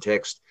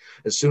context.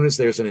 As soon as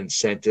there's an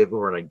incentive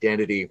or an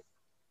identity,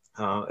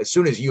 as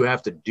soon as you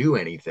have to do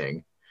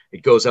anything,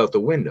 it goes out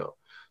the window.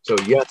 So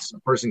yes, a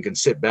person can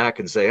sit back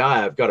and say,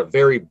 I've got a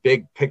very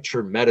big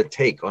picture meta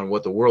take on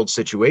what the world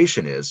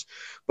situation is.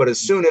 But as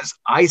soon as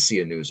I see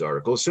a news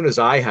article, as soon as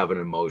I have an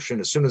emotion,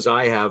 as soon as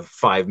I have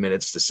 5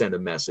 minutes to send a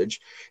message,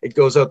 it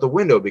goes out the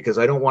window, because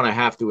I don't want to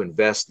have to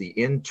invest the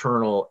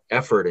internal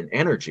effort and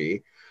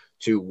energy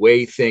to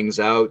weigh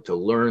things out, to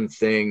learn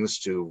things,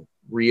 to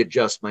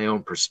readjust my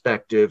own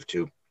perspective,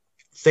 to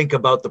think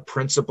about the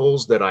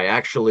principles that I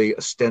actually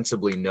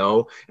ostensibly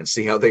know and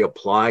see how they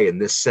apply in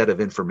this set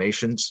of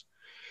informations.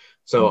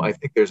 So I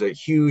think there's a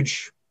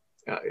huge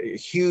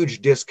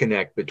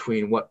disconnect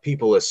between what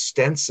people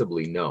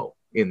ostensibly know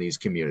in these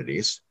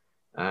communities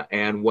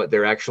and what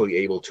they're actually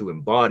able to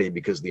embody,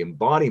 because the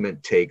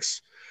embodiment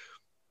takes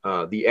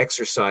the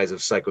exercise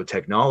of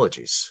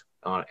psychotechnologies.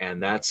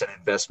 And that's an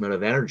investment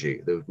of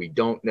energy that we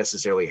don't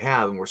necessarily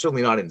have. And we're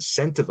certainly not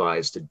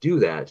incentivized to do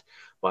that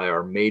by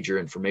our major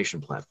information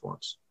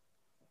platforms.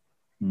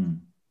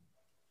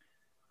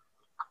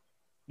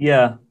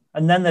 Yeah.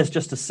 And then there's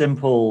just a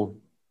simple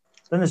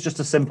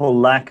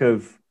lack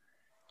of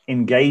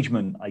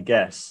engagement, I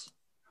guess.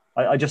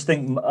 I just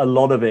think a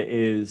lot of it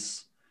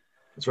is.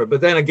 That's right.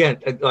 But then again,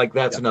 like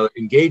that's another,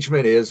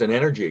 engagement is an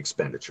energy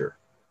expenditure.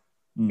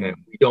 And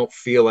we don't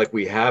feel like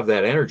we have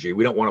that energy.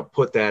 We don't want to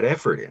put that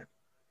effort in.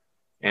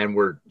 And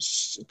we're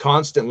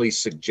constantly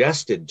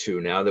suggested to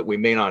now that we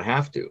may not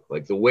have to.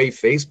 Like the way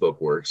Facebook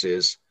works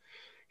is,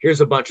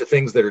 here's a bunch of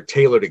things that are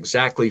tailored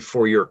exactly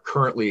for your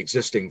currently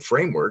existing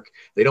framework.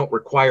 They don't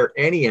require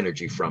any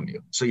energy from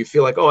you. So you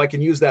feel like, oh, I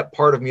can use that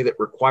part of me that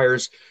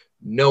requires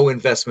no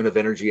investment of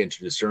energy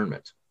into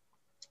discernment.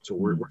 So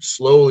we're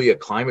slowly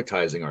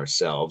acclimatizing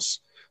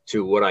ourselves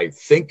to what I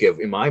think of,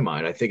 in my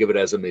mind, I think of it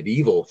as a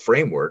medieval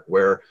framework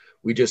where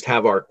we just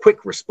have our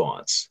quick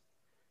response.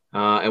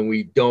 And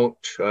we don't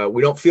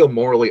feel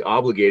morally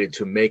obligated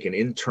to make an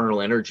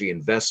internal energy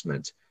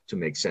investment to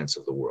make sense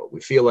of the world. We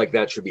feel like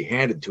that should be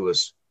handed to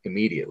us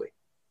immediately.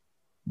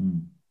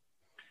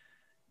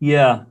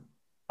 Yeah.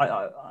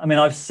 I mean,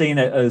 I've seen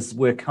it as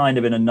we're kind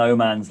of in a no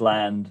man's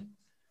land.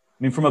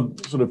 I mean, from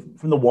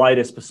the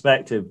widest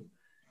perspective,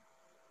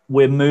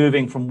 we're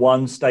moving from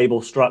one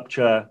stable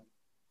structure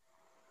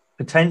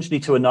potentially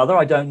to another.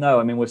 I don't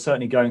know. I mean, we're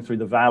certainly going through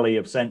the valley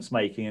of sense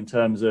making in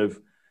terms of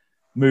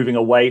moving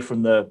away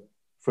from the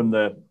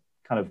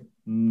kind of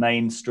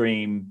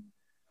mainstream,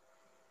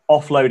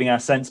 offloading our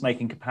sense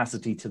making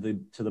capacity to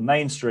the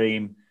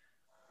mainstream,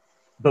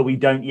 but we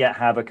don't yet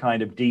have a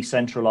kind of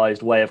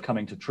decentralized way of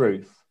coming to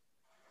truth.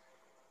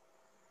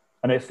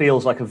 And it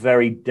feels like a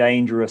very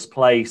dangerous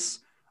place.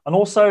 And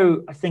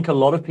also, I think a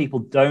lot of people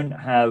don't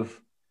have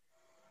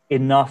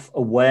enough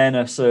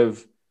awareness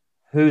of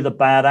who the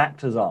bad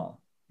actors are.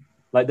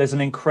 Like there's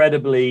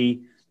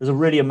a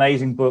really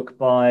amazing book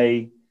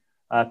by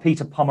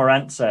Peter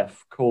Pomerantsev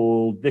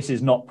called This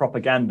Is Not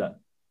Propaganda,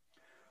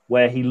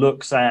 where he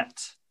looks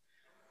at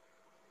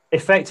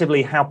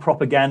effectively how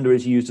propaganda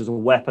is used as a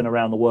weapon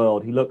around the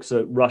world. He looks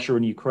at Russia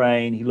and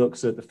Ukraine. He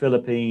looks at the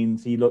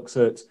Philippines. He looks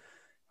at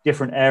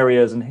different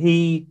areas. And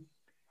he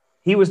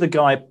was the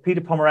guy,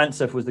 Peter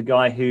Pomerantsev was the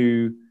guy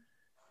who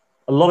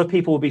a lot of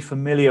people will be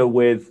familiar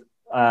with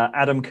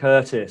Adam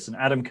Curtis. And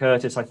Adam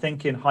Curtis, I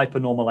think in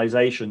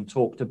Hypernormalization,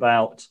 talked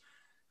about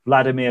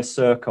Vladimir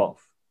Surkov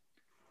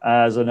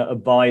as an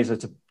advisor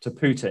to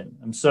Putin.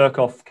 And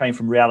Surkov came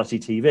from reality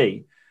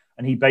TV.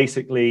 And he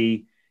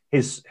basically,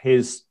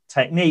 his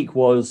technique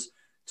was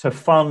to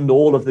fund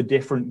all of the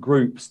different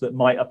groups that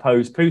might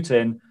oppose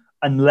Putin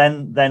and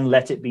then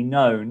let it be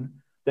known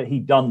that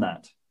he'd done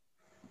that.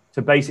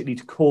 To basically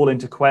to call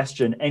into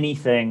question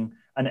anything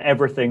and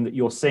everything that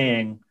you're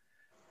seeing.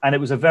 And it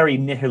was a very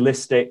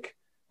nihilistic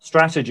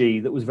strategy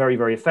that was very,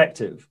 very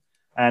effective.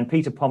 And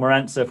Peter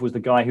Pomerantsev was the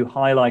guy who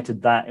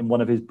highlighted that in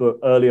one of his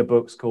earlier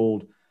books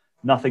called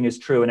Nothing is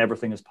True and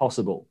Everything is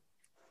Possible,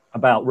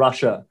 about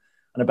Russia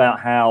and about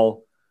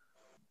how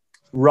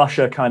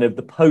Russia, kind of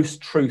the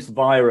post-truth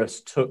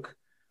virus, took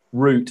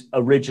root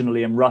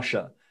originally in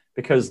Russia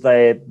because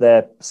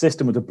their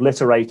system was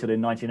obliterated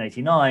in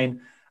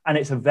 1989. And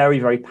it's a very,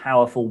 very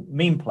powerful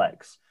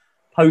memeplex.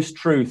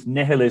 Post-truth,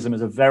 nihilism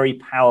is a very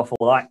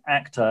powerful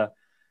actor.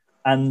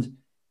 And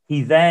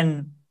he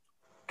then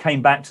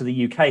came back to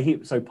the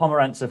UK. So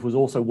Pomerantsev was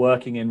also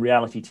working in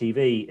reality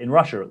TV in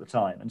Russia at the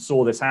time and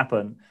saw this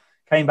happen,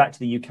 came back to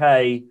the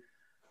UK,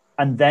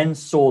 and then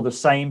saw the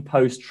same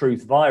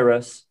post-truth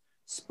virus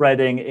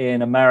spreading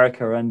in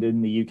America and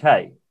in the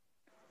UK.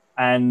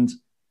 And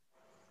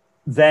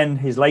then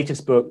his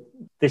latest book,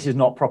 This Is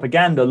Not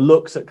Propaganda,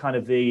 looks at kind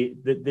of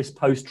this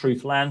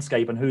post-truth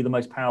landscape and who the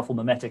most powerful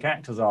mimetic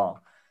actors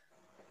are.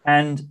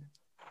 And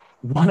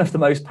one of the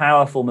most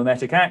powerful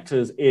mimetic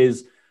actors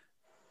is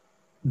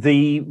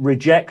the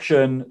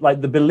rejection,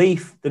 like the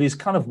belief that is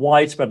kind of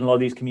widespread in a lot of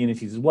these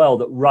communities as well,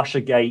 that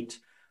Russiagate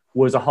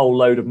was a whole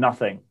load of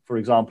nothing, for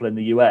example, in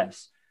the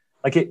US.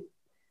 Like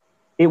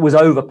it was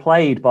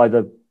overplayed by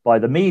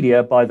the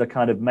media, by the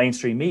kind of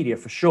mainstream media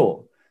for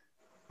sure.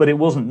 But it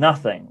wasn't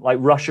nothing. Like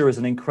Russia is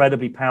an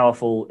incredibly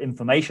powerful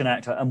information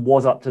actor and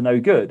was up to no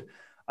good.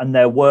 And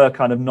there were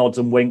kind of nods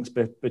and winks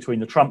between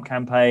the Trump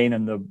campaign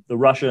and the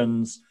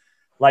Russians.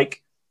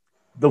 Like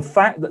the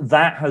fact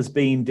that has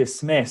been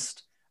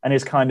dismissed and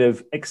is kind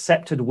of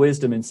accepted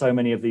wisdom in so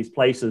many of these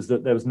places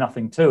that there was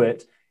nothing to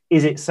it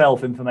is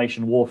itself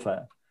information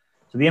warfare.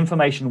 So the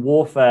information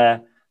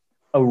warfare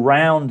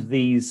around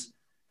these,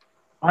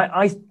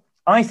 I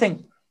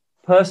think,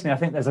 personally, I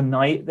think there's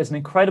an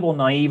incredible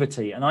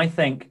naivety. And I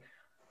think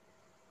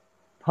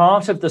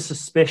part of the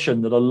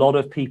suspicion that a lot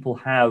of people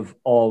have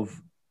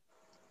of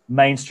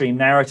mainstream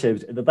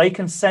narratives that they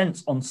can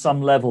sense on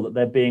some level that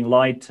they're being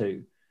lied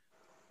to,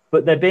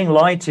 but they're being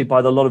lied to by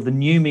a lot of the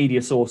new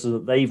media sources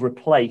that they've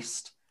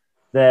replaced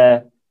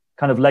their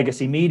kind of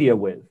legacy media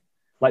with.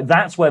 Like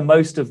that's where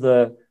most of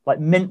the like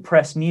mint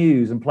press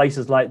news and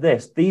places like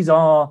this, these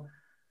are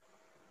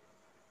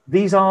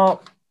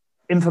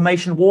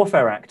information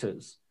warfare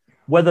actors.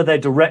 Whether they're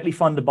directly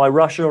funded by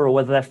Russia or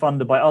whether they're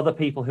funded by other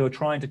people who are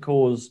trying to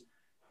cause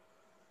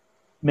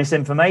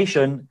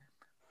misinformation,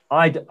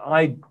 I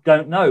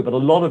don't know. But a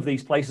lot of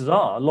these places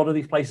are.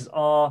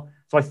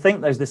 So I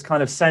think there's this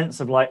kind of sense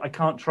of like, I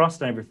can't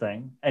trust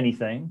anything.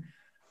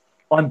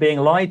 I'm being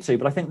lied to.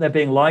 But I think they're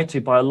being lied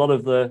to by a lot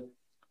of the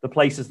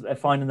places that they're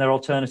finding their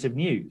alternative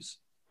news.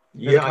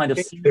 There's a kind of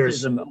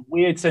cynicism, a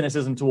weird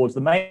cynicism towards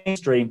the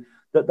mainstream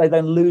that they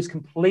then lose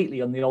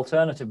completely on the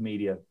alternative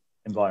media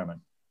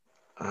environment.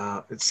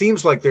 It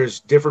seems like there's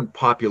different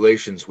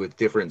populations with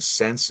different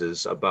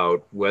senses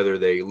about whether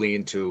they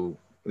lean to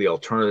the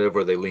alternative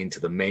or they lean to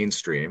the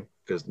mainstream,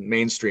 because the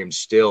mainstream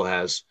still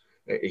has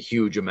a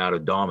huge amount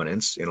of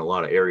dominance in a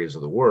lot of areas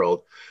of the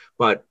world.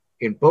 But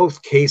in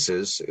both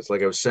cases, it's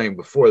like I was saying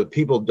before, the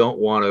people don't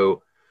want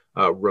to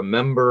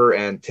remember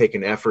and take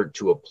an effort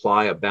to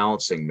apply a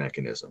balancing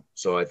mechanism.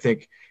 So I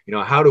think,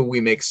 how do we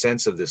make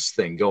sense of this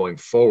thing going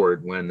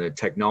forward when the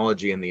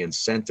technology and the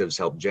incentives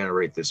help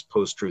generate this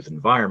post-truth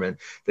environment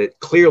that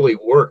clearly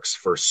works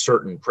for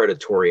certain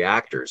predatory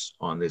actors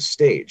on this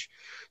stage?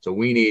 So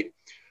we need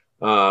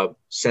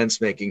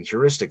sense-making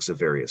heuristics of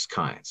various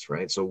kinds,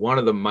 right? So one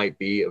of them might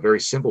be a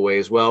very simple way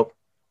as well.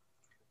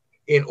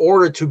 In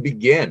order to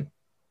begin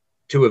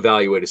to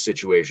evaluate a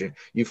situation,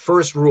 you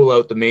first rule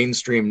out the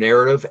mainstream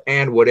narrative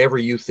and whatever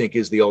you think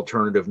is the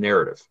alternative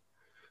narrative.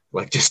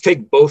 Like just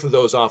take both of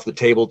those off the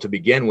table to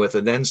begin with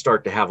and then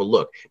start to have a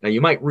look. Now you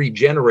might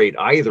regenerate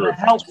either. It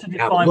helps to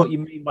define what you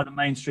mean by the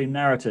mainstream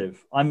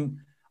narrative.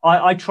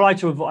 I try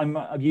to,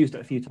 I've used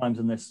it a few times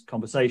in this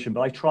conversation, but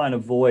I try and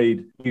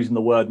avoid using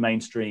the word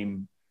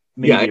mainstream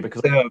media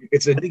because I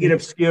think it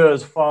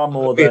obscures far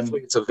more than...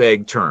 It's a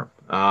vague term.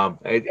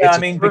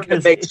 Because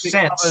it makes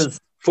sense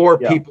for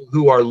people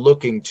who are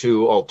looking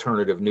to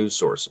alternative news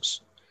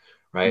sources,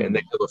 right? And they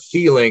have a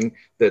feeling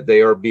that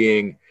they are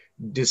being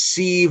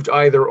deceived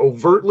either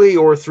overtly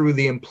or through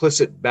the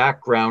implicit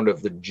background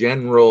of the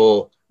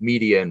general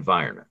media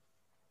environment.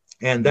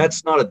 And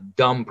that's not a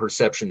dumb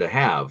perception to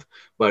have,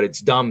 but it's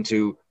dumb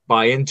to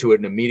buy into it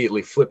and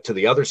immediately flip to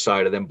the other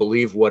side and then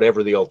believe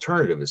whatever the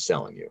alternative is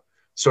selling you.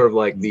 Sort of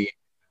like the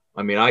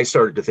I mean, I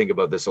started to think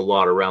about this a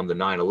lot around the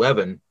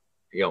 9/11,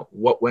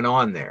 what went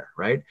on there,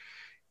 right?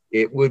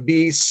 It would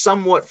be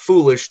somewhat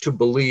foolish to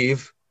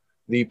believe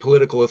the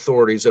political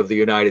authorities of the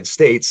United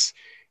States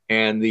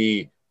and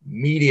the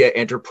media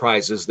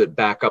enterprises that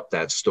back up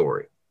that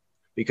story,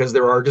 because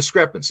there are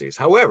discrepancies.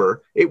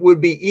 However, it would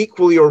be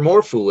equally or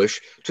more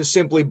foolish to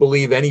simply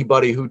believe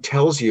anybody who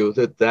tells you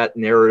that that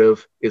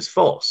narrative is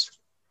false,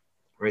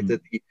 right?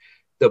 That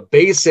the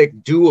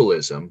basic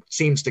dualism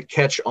seems to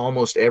catch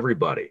almost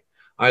everybody.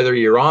 Either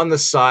you're on the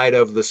side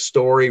of the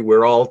story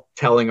we're all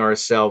telling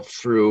ourselves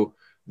through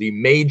the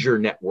major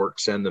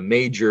networks and the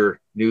major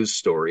news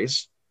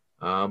stories,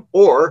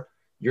 or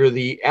you're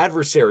the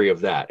adversary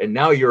of that. And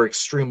now you're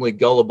extremely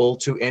gullible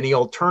to any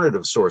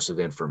alternative source of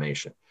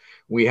information.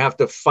 We have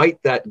to fight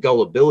that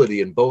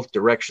gullibility in both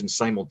directions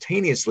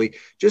simultaneously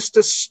just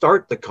to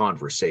start the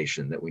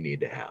conversation that we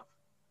need to have.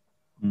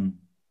 And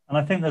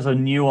I think there's a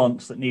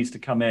nuance that needs to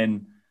come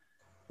in.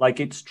 Like,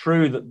 it's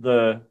true that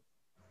the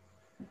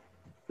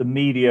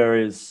media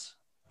has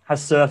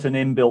certain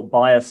inbuilt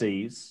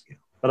biases,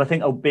 but I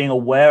think being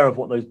aware of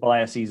what those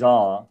biases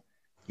are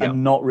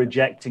and not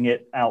rejecting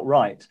it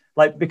outright,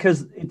 like,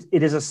 because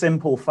it is a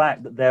simple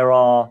fact that there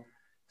are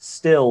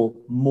still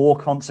more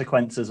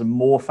consequences and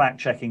more fact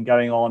checking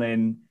going on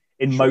in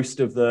most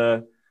of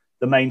the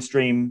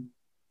mainstream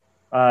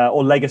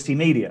or legacy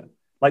media.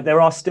 Like,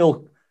 there are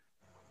still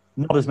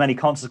not as many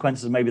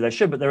consequences as maybe there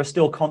should, but there are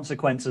still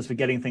consequences for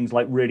getting things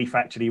like really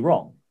factually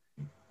wrong.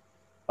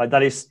 Like,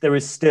 there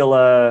is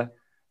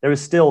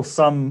still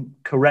some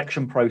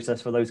correction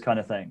process for those kind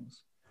of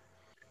things.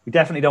 We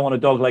definitely don't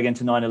want to dogleg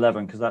into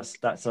 9/11 because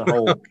that's a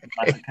whole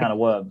massive can of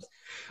worms.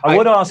 I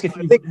would ask if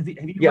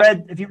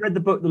have you read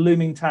the book The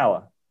Looming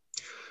Tower?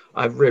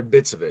 I've read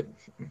bits of it.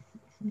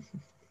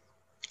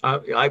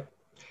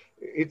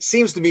 It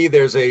seems to me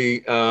there's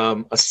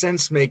a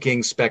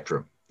sense-making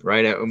spectrum,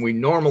 right? And we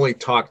normally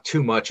talk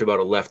too much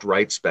about a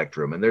left-right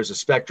spectrum, and there's a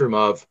spectrum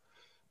of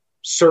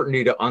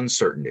certainty to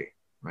uncertainty,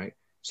 right?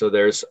 So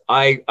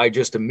I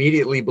just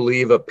immediately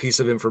believe a piece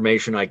of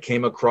information I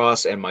came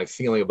across and my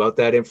feeling about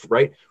that,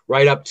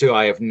 right up to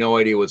I have no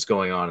idea what's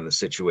going on in the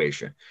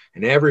situation.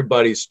 And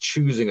everybody's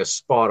choosing a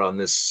spot on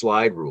this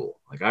slide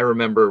rule. Like, I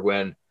remember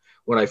when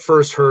I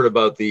first heard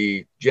about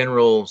the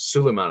General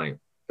Soleimani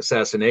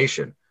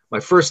assassination,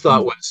 my first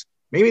thought was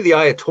maybe the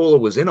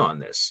Ayatollah was in on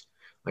this.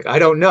 Like, I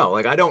don't know.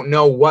 Like, I don't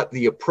know what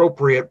the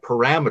appropriate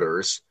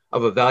parameters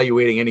of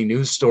evaluating any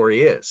news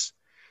story is.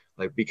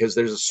 Like, because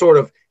there's a sort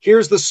of,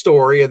 here's the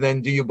story, and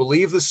then do you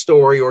believe the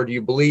story or do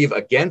you believe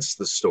against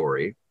the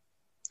story?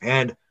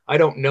 And I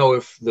don't know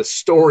if the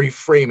story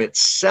frame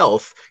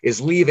itself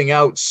is leaving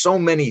out so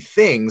many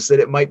things that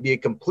it might be a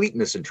complete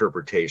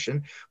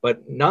misinterpretation.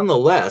 But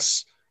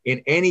nonetheless,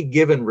 in any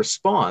given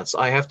response,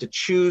 I have to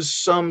choose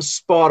some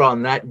spot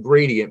on that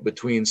gradient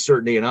between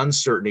certainty and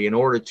uncertainty in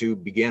order to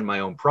begin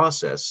my own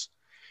process.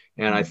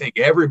 And I think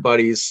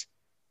everybody's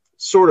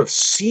sort of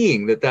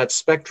seeing that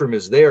spectrum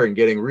is there and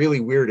getting really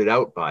weirded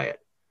out by it.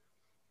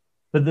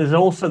 But there's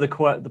also the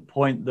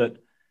point that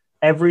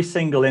every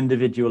single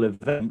individual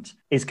event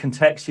is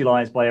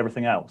contextualized by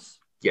everything else.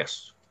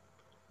 Yes.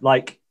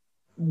 Like,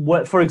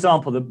 for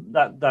example, the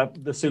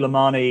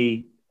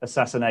Soleimani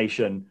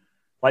assassination,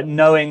 like,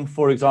 knowing,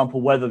 for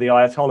example, whether the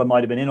Ayatollah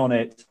might have been in on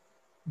it,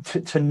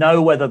 to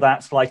know whether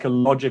that's like a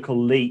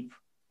logical leap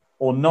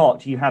or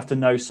not, you have to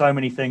know so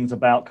many things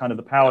about kind of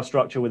the power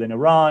structure within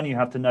Iran. You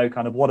have to know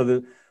kind of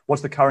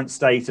what's the current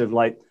state of,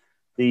 like,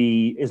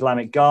 the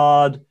Islamic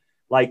Guard,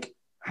 like,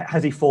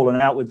 has he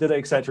fallen out with it,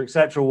 et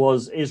cetera,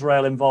 was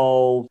Israel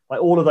involved?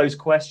 Like, all of those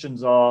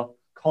questions are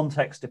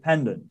context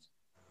dependent,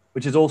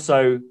 which is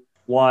also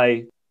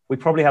why we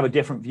probably have a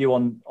different view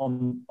on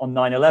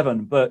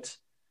 9/11. But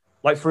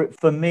like,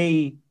 for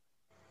me,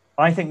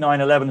 I think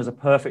 9/11 is a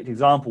perfect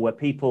example where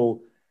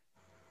people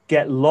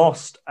get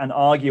lost and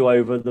argue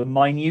over the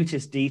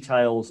minutest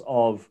details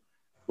of,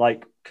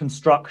 like,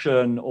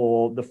 construction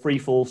or the free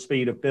fall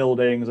speed of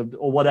buildings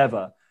or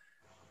whatever.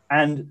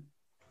 And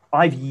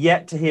I've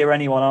yet to hear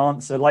anyone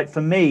answer, like,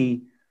 for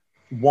me,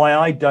 why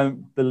I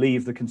don't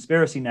believe the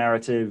conspiracy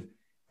narrative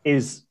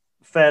is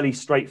fairly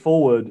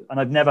straightforward. And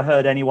I've never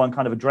heard anyone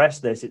kind of address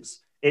this.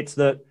 It's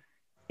that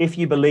if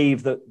you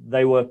believe that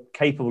they were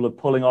capable of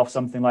pulling off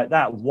something like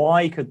that,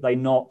 why could they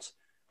not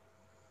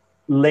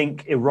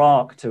link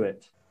Iraq to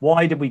it?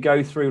 Why did we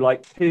go through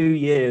like 2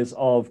 years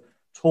of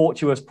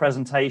tortuous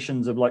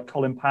presentations of, like,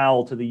 Colin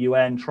Powell to the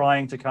UN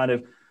trying to kind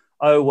of,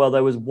 oh, well,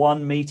 there was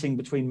one meeting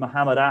between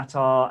Mohammed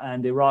Attar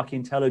and Iraqi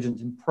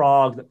intelligence in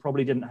Prague that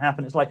probably didn't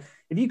happen. It's like,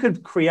 if you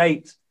could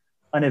create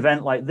an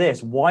event like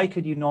this, why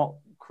could you not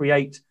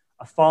create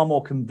a far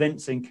more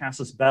convincing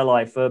casus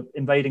belli for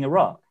invading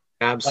Iraq?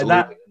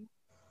 Absolutely.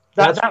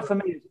 Like that for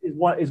me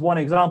is one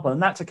example,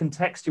 and that's a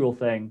contextual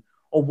thing.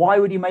 Or why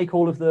would you make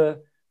all of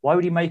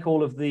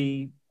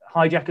the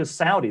hijackers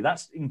Saudi?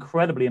 That's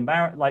incredibly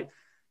embarrassing. Like,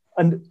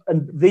 And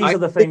these are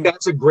the things.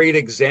 That's a great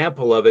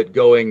example of it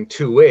going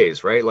two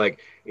ways, right? Like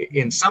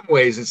in some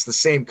ways, it's the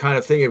same kind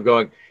of thing of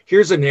going,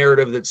 here's a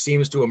narrative that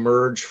seems to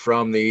emerge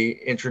from the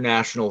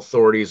international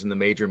authorities and the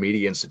major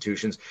media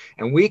institutions,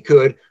 and we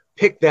could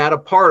pick that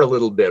apart a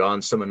little bit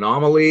on some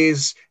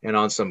anomalies and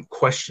on some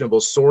questionable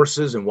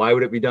sources, and why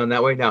would it be done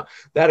that way? Now,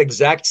 that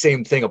exact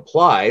same thing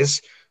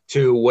applies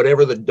to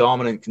whatever the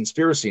dominant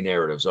conspiracy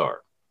narratives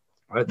are.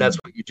 Right, that's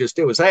what you just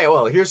did was, hey,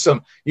 well, here's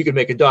some, you can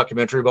make a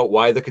documentary about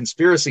why the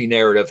conspiracy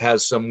narrative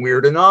has some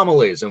weird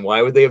anomalies and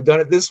why would they have done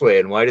it this way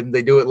and why didn't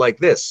they do it like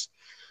this?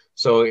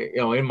 So,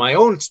 in my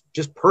own,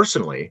 just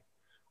personally,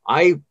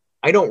 I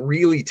don't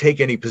really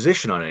take any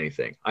position on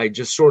anything. I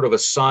just sort of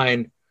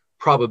assign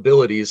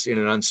probabilities in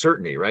an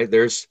uncertainty, right?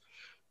 This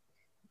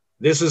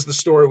is the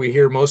story we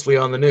hear mostly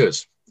on the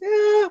news.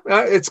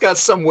 It's got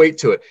some weight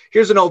to it.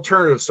 Here's an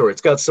alternative story.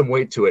 It's got some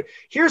weight to it.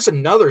 Here's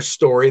another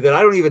story that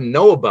I don't even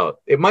know about.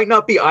 It might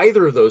not be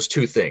either of those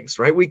two things,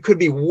 right? We could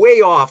be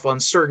way off on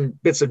certain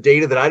bits of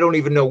data that I don't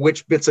even know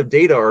which bits of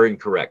data are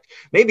incorrect.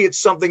 Maybe it's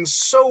something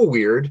so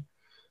weird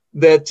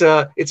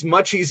that it's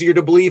much easier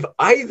to believe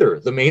either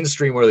the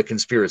mainstream or the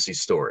conspiracy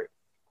story.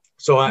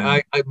 So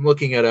I'm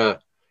looking at a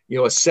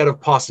set of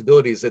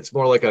possibilities that's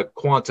more like a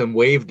quantum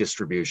wave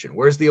distribution.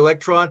 Where's the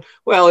electron?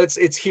 Well,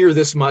 it's here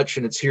this much,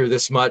 and it's here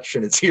this much,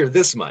 and it's here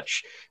this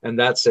much. And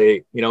that's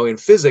in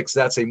physics,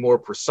 that's a more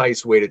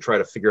precise way to try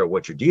to figure out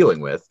what you're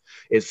dealing with.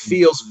 It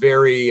feels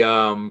very,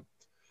 a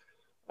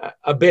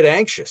bit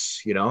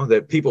anxious,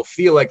 that people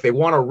feel like they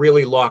want to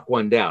really lock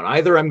one down.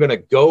 Either I'm going to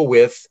go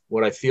with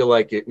what I feel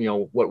like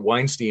what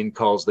Weinstein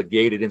calls the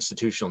gated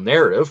institutional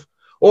narrative,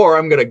 or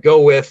I'm going to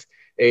go with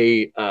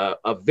a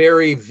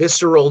very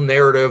visceral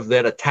narrative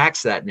that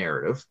attacks that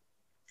narrative.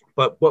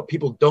 But what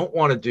people don't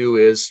want to do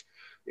is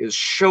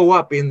show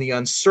up in the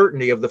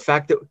uncertainty of the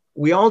fact that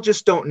we all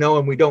just don't know,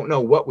 and we don't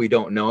know what we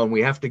don't know, and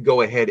we have to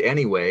go ahead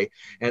anyway.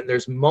 And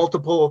there's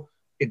multiple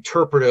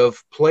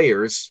interpretive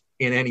players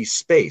in any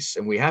space,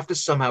 and we have to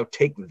somehow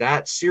take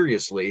that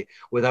seriously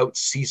without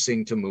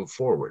ceasing to move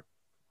forward.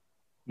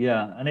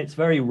 Yeah, and it's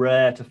very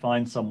rare to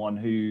find someone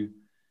who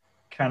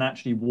can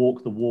actually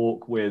walk the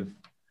walk with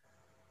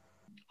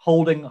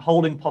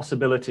holding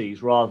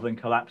possibilities rather than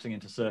collapsing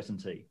into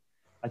certainty.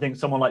 I think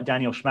someone like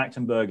Daniel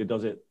Schmachtenberger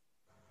does it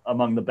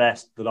among the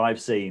best that I've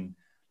seen.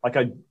 Like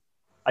he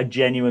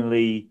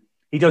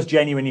does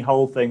genuinely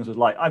hold things with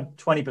like, I'm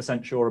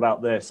 20% sure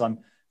about this, I'm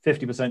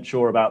 50%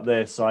 sure about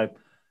this.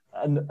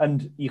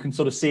 And you can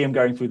sort of see him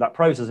going through that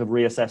process of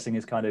reassessing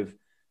his kind of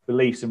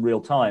beliefs in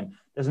real time.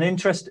 There's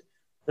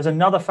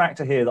another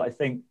factor here that I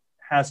think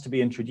has to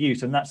be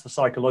introduced, and that's the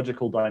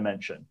psychological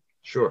dimension.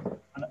 Sure.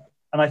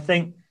 And I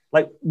think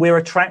like we're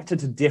attracted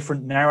to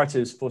different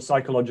narratives for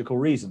psychological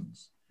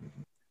reasons.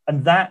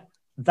 And that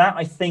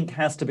I think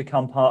has to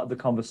become part of the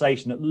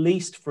conversation, at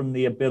least from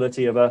the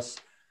ability of us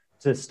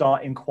to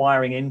start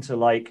inquiring into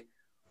like,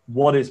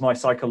 what is my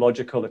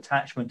psychological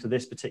attachment to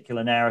this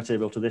particular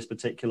narrative or to this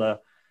particular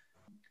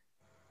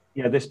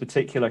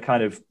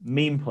kind of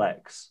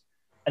memeplex.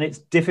 And it's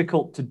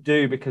difficult to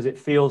do because it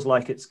feels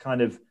like it's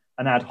kind of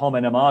an ad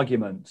hominem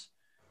argument.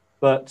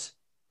 But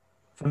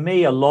for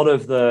me, a lot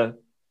of the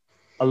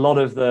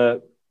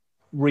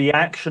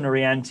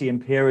reactionary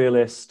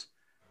anti-imperialist,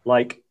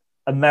 like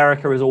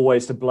America is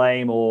always to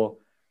blame or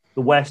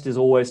the West is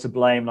always to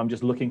blame, and I'm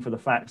just looking for the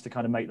facts to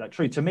kind of make that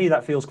true. To me,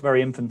 that feels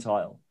very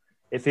infantile.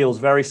 It feels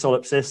very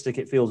solipsistic.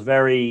 It feels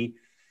very,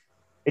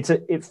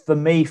 it for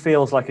me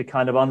feels like a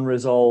kind of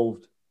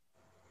unresolved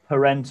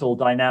parental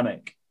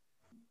dynamic.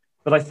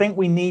 But I think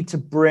we need to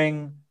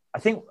bring, I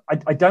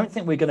don't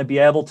think we're going to be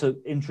able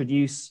to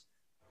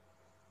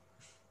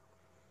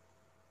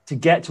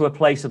get to a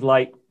place of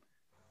like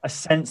a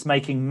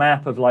sense-making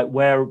map of like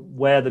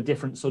where the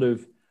different sort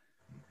of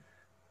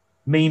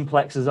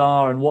memeplexes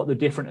are and what the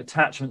different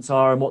attachments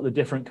are and what the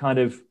different kind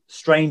of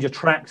strange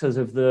attractors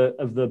of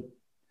the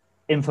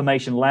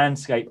information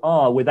landscape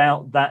are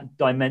without that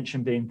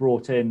dimension being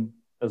brought in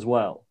as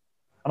well.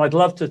 And I'd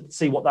love to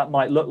see what that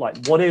might look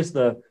like. What is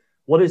the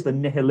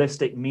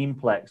nihilistic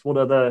memeplex? What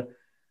are the,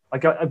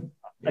 like, I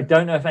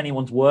don't know if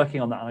anyone's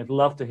working on that, and I'd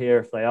love to hear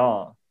if they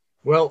are.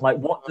 Well, like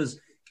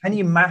can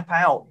you map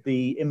out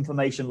the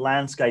information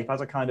landscape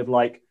as a kind of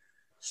like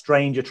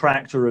strange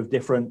attractor of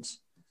different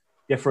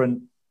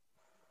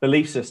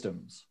belief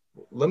systems?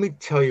 Let me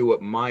tell you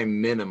what my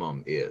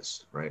minimum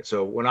is, right?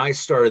 So when I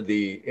started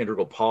the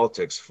Integral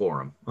Politics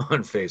Forum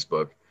on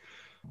Facebook,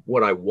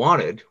 what I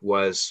wanted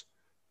was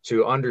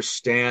to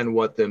understand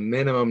what the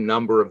minimum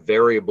number of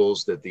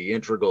variables that the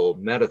integral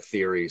meta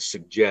theory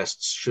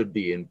suggests should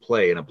be in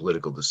play in a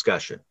political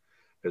discussion.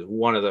 Because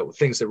one of the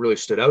things that really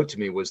stood out to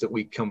me was that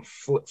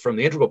from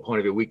the integral point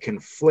of view, we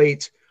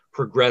conflate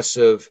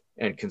progressive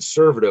and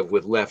conservative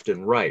with left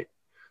and right.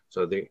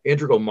 So the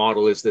integral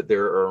model is that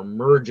there are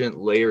emergent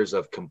layers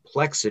of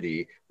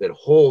complexity that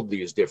hold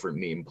these different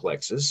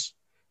memeplexes,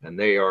 and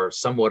they are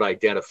somewhat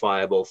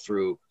identifiable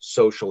through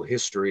social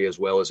history as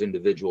well as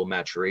individual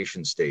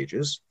maturation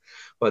stages,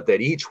 but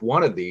that each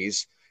one of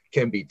these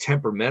can be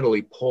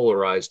temperamentally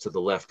polarized to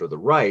the left or the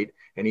right,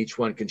 and each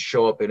one can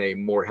show up in a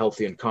more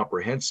healthy and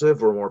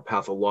comprehensive or more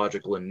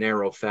pathological and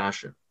narrow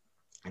fashion.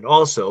 And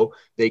also,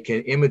 they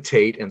can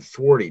imitate and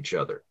thwart each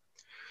other.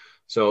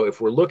 So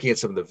if we're looking at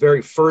some of the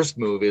very first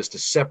move is to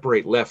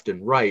separate left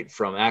and right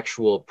from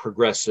actual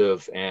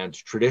progressive and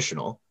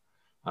traditional.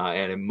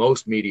 And in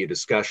most media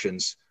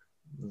discussions,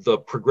 the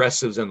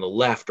progressives and the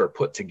left are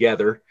put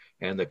together,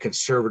 and the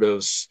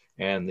conservatives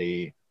and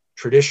the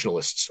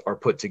traditionalists are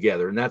put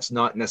together. And that's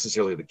not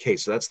necessarily the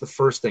case. So that's the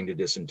first thing to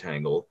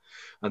disentangle.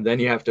 And then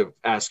you have to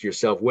ask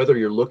yourself whether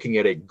you're looking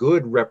at a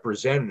good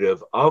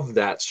representative of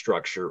that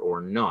structure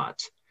or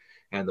not.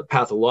 And the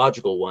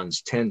pathological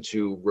ones tend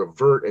to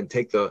revert and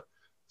take the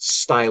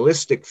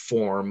stylistic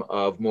form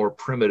of more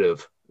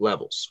primitive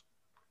levels.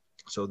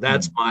 So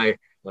that's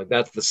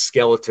that's the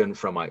skeleton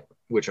from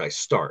which I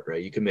start,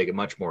 right? You can make it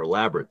much more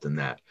elaborate than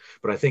that,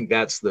 but I think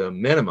that's the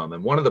minimum.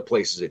 And one of the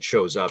places it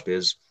shows up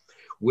is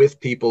with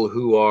people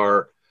who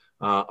are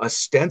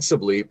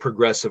ostensibly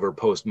progressive or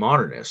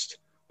postmodernist,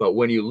 but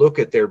when you look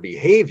at their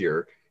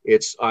behavior,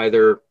 it's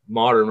either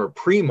modern or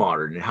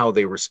pre-modern in how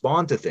they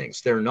respond to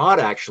things. They're not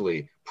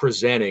actually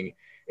presenting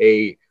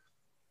a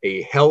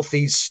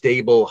healthy,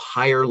 stable,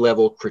 higher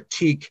level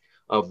critique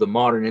of the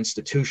modern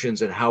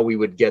institutions and how we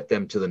would get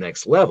them to the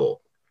next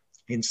level.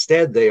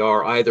 Instead, they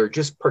are either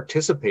just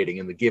participating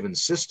in the given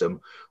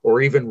system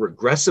or even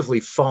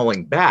regressively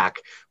falling back,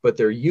 but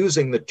they're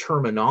using the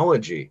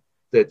terminology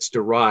that's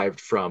derived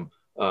from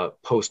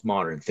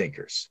postmodern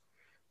thinkers.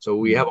 So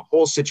we have a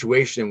whole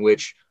situation in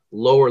which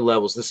lower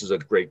levels, this is a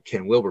great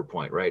Ken Wilber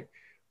point, right?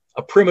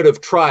 A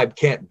primitive tribe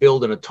can't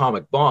build an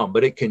atomic bomb,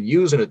 but it can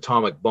use an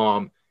atomic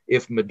bomb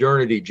if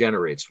modernity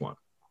generates one.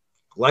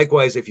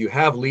 Likewise, if you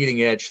have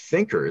leading edge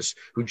thinkers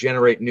who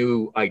generate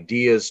new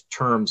ideas,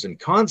 terms, and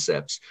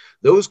concepts,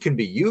 those can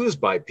be used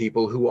by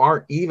people who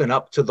aren't even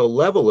up to the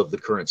level of the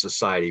current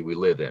society we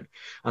live in.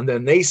 And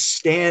then they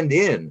stand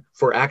in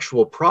for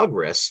actual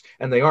progress,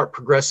 and they aren't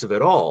progressive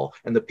at all.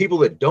 And the people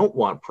that don't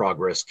want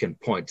progress can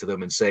point to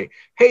them and say,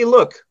 hey,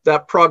 look,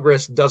 that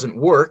progress doesn't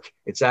work.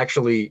 It's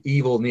actually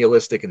evil,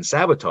 nihilistic, and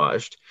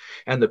sabotaged.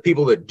 And the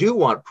people that do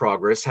want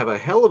progress have a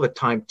hell of a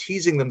time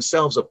teasing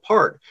themselves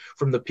apart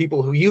from the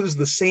people who use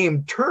the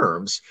same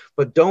terms,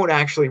 but don't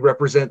actually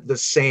represent the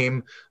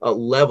same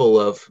level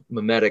of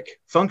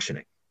mimetic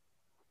functioning.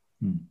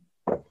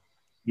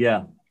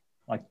 Yeah,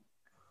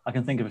 I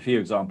can think of a few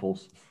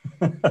examples.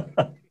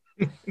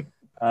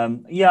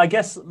 Yeah, I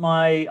guess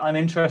I'm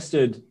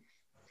interested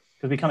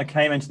because we kind of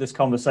came into this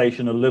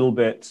conversation a little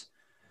bit.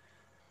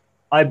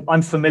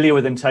 I'm familiar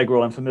with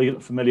Integral. I'm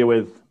familiar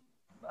with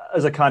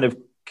as a kind of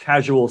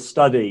casual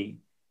study,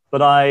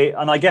 but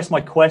I guess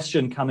my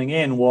question coming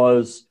in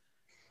was,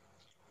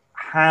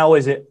 how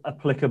is it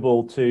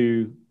applicable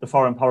to the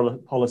foreign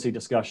policy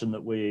discussion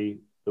that we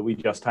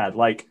just had?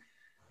 Like,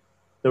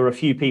 there were a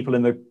few people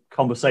in the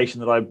conversation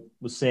that I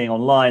was seeing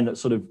online that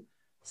sort of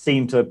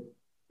seemed to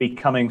be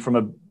coming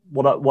from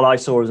what I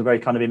saw as a very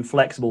kind of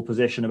inflexible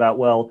position about,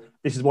 well,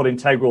 this is what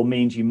integral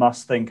means. You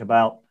must think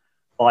about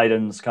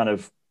Biden's kind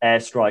of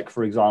airstrike,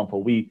 for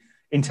example.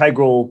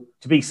 Integral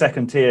to be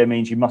second tier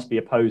means you must be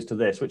opposed to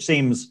this, which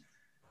seems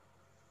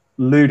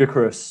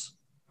ludicrous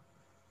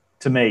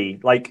to me.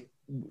 Like,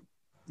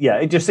 yeah,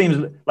 it just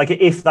seems like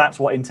if that's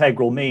what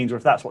integral means, or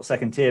if that's what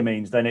second tier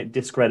means, then it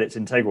discredits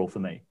integral for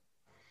me.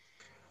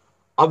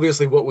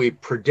 Obviously, what we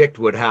predict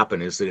would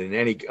happen is that in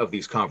any of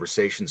these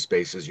conversation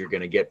spaces, you're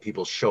going to get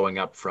people showing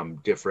up from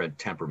different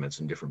temperaments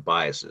and different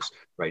biases,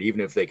 right?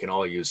 Even if they can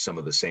all use some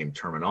of the same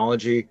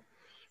terminology,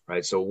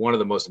 right? So one of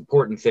the most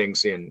important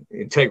things in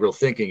integral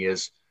thinking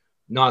is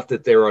not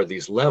that there are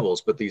these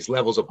levels, but these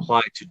levels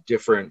apply to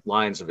different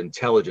lines of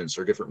intelligence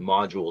or different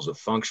modules of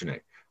functioning.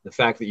 The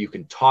fact that you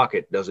can talk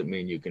it doesn't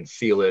mean you can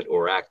feel it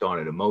or act on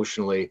it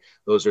emotionally.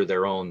 Those are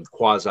their own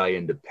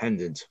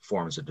quasi-independent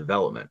forms of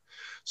development.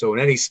 So in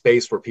any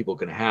space where people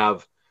can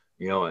have,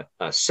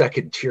 a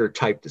second tier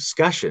type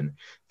discussion,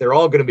 they're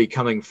all going to be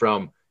coming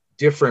from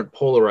different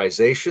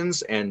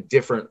polarizations and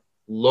different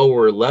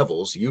lower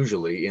levels,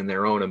 usually in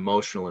their own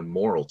emotional and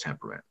moral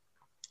temperament.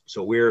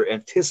 So we're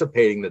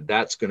anticipating that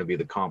that's going to be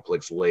the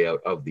complex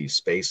layout of these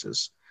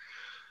spaces.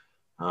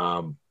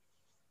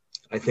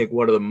 I think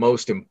one of the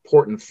most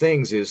important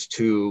things is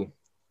to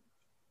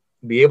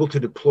be able to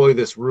deploy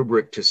this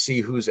rubric to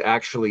see who's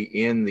actually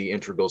in the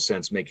integral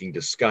sense making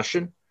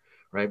discussion,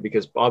 right?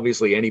 Because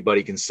obviously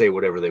anybody can say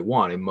whatever they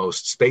want in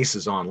most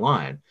spaces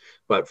online,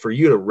 but for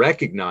you to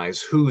recognize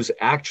who's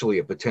actually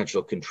a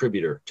potential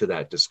contributor to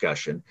that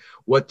discussion,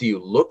 what do you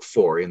look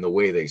for in the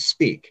way they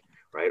speak,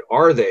 right?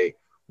 Are they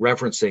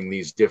referencing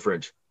these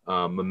different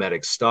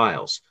mimetic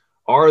styles?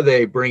 Are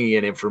they bringing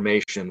in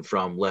information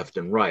from left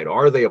and right?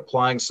 Are they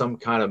applying some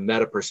kind of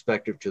meta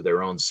perspective to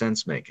their own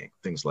sense making,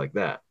 things like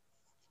that?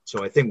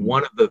 So I think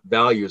one of the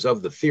values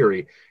of the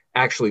theory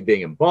actually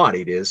being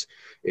embodied is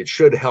it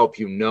should help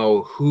you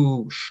know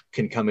who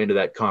can come into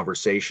that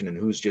conversation and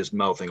who's just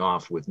mouthing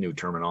off with new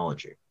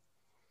terminology.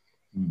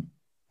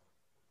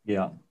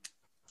 Yeah.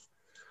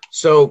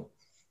 So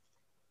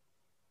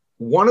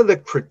one of the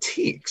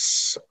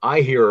critiques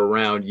I hear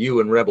around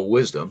you and Rebel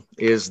Wisdom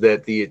is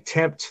that the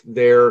attempt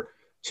there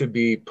to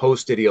be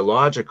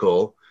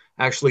post-ideological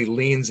actually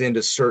leans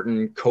into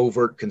certain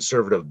covert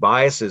conservative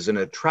biases and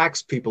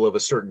attracts people of a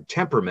certain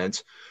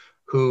temperament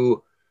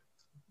who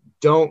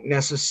don't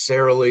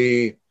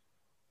necessarily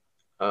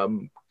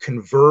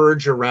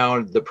converge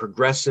around the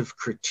progressive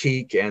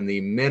critique and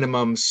the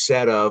minimum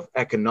set of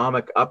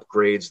economic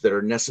upgrades that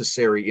are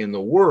necessary in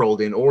the world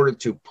in order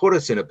to put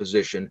us in a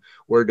position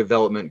where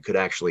development could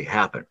actually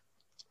happen,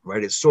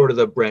 right? It's sort of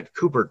the Brent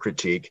Cooper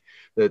critique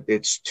that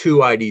it's too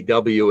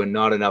IDW and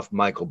not enough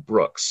Michael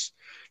Brooks.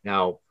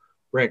 Now,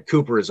 Brent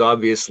Cooper is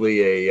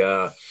obviously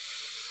a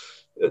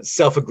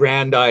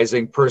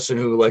self-aggrandizing person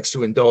who likes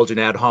to indulge in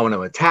ad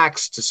hominem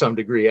attacks to some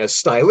degree as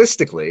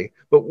stylistically,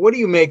 but what do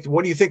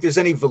you think there's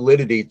any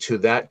validity to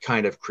that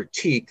kind of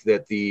critique,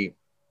 that the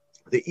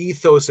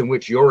ethos in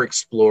which you're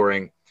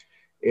exploring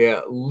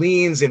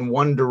leans in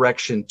one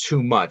direction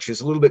too much,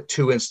 is a little bit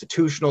too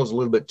institutional, is a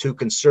little bit too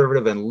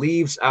conservative, and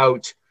leaves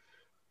out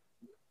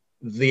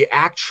the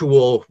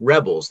actual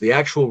rebels, the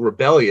actual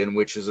rebellion,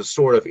 which is a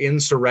sort of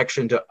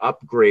insurrection to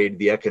upgrade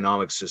the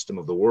economic system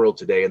of the world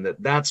today, and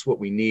that's what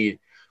we need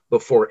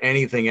before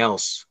anything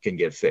else can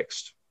get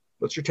fixed?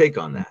 What's your take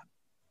on that?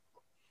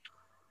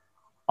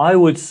 I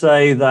would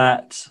say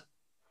that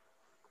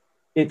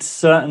it's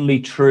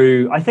certainly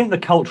true. I think the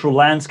cultural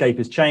landscape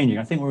is changing.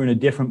 I think we're in a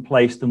different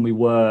place than we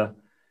were.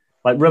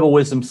 Like, Rebel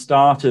Wisdom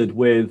started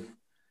with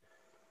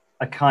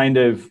a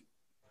couple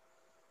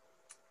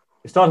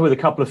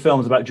of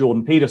films about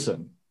Jordan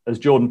Peterson, as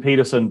Jordan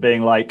Peterson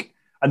being like,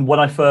 and when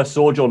I first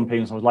saw Jordan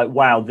Peterson, I was like,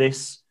 wow,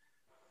 this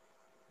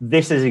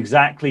is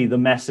exactly the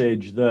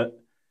message that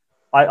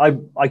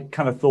I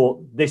kind of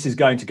thought this is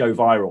going to go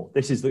viral.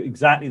 This is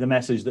exactly the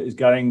message that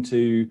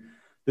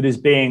is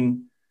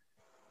being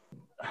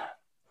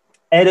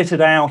edited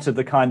out of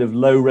the kind of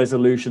low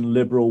resolution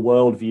liberal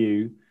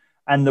worldview,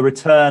 and the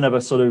return of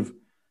a sort of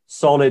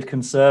solid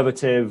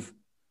conservative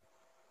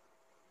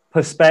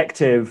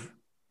perspective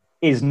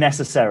is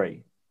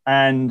necessary.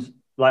 And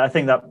like, I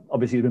think that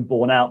obviously has been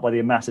borne out by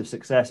the massive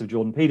success of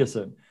Jordan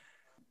Peterson.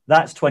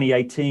 That's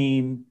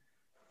 2018.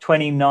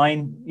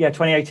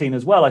 2018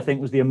 as well, I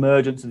think, was the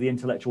emergence of the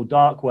intellectual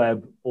dark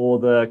web, or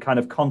the kind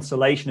of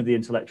consolation of the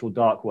intellectual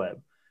dark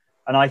web.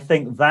 And I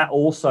think that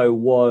also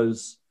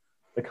was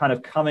the kind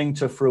of coming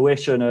to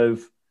fruition of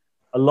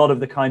a lot of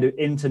the kind of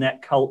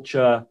internet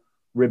culture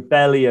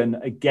rebellion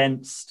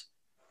against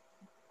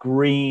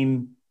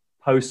green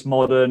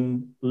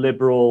postmodern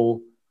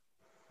liberal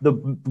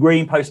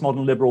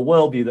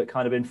worldview that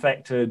kind of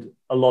infected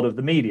a lot of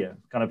the media,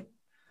 kind of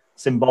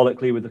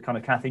symbolically with the kind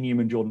of Cathy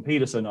Newman, Jordan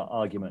Peterson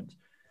argument.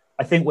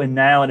 I think we're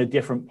now in a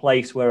different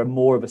place where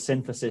more of a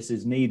synthesis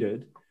is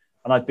needed.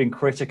 And I've been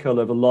critical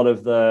of a lot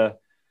of the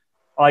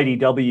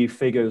IDW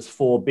figures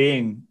for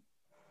being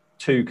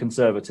too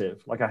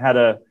conservative. Like, I had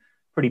a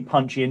pretty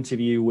punchy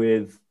interview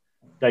with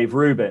Dave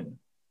Rubin.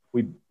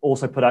 We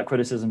also put out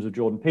criticisms of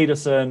Jordan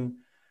Peterson.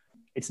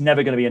 It's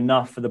never going to be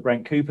enough for the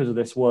Brent Coopers of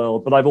this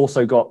world. But I've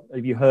also got,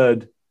 have you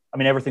heard, I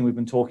mean, everything we've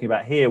been talking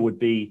about here would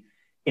be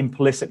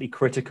implicitly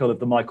critical of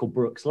the Michael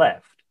Brooks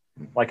left.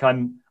 Like,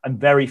 I'm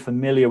very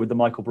familiar with the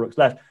Michael Brooks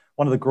left.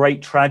 One of the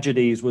great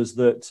tragedies was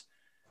that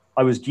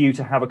I was due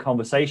to have a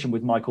conversation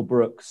with Michael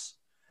Brooks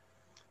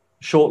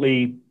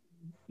shortly.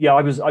 Yeah,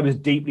 I was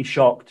deeply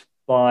shocked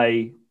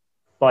by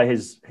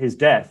his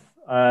death.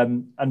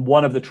 And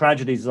one of the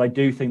tragedies is I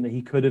do think that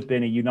he could have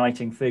been a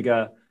uniting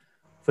figure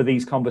for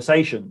these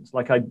conversations.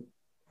 Like,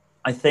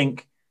 I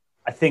think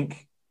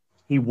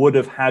he would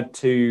have had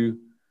to.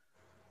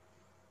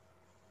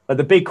 But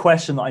the big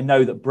question that I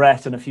know that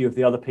Brett and a few of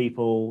the other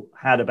people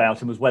had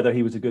about him was whether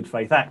he was a good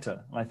faith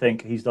actor. And I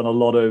think he's done a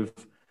lot of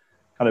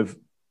kind of,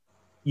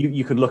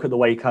 you could look at the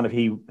way kind of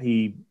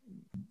he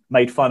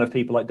made fun of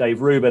people like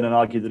Dave Rubin and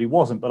argue that he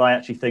wasn't. But I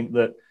actually think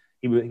that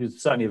he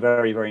was certainly a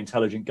very, very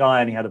intelligent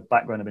guy, and he had a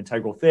background of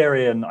integral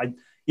theory. And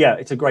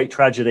it's a great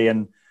tragedy.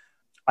 And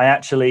I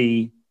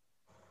actually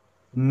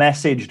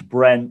messaged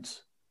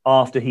Brent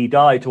after he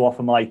died to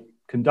offer my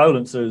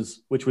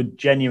condolences, which were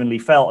genuinely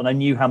felt, and I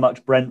knew how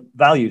much Brent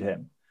valued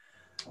him.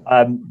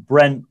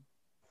 Brent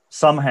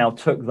somehow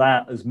took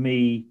that as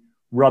me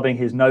rubbing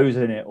his nose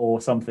in it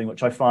or something,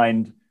 which I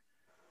find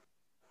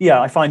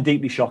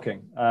deeply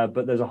shocking.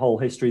 But there's a whole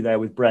history there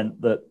with Brent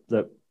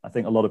that I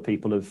think a lot of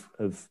people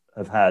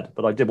have had.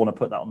 But I did want to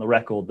put that on the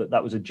record,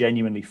 that was a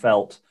genuinely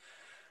felt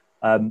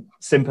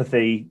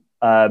sympathy,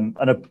 and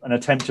an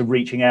attempt to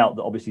reaching out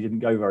that obviously didn't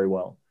go very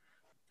well.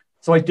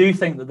 So I do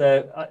think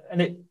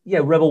that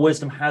Rebel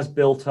Wisdom has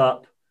built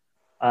up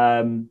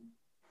a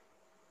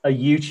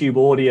YouTube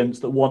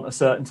audience that want a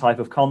certain type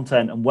of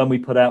content. And when we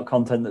put out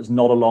content that's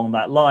not along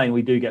that line,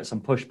 we do get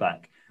some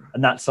pushback.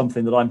 And that's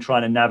something that I'm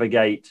trying to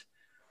navigate.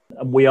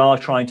 And we are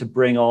trying to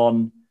bring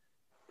on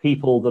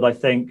people that I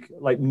think,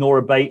 like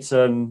Nora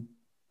Bateson,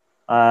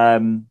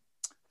 Tyson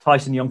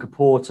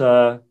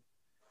Yunkaporta.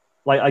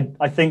 Like,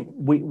 I think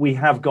we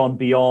have gone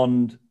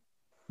beyond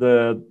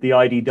the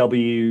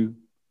IDW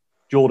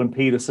Jordan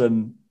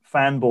Peterson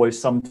fanboys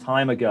some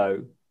time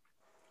ago.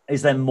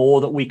 Is there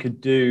more that we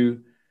could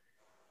do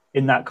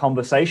in that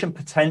conversation?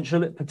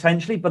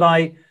 Potentially, but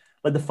like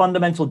the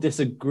fundamental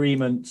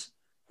disagreement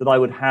that I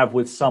would have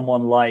with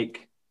someone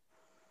like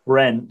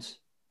Brent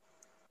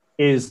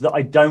is that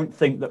I don't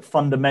think that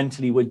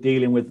fundamentally we're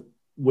dealing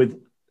with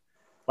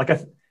like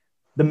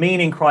the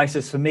meaning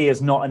crisis for me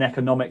is not an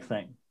economic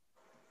thing.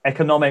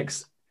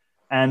 Economics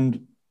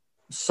and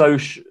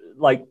social,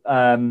 like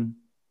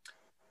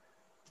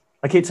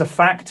it's a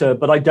factor,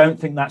 but I don't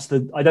think that's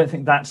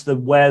the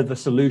where the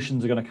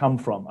solutions are going to come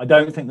from. I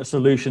don't think the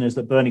solution is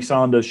that Bernie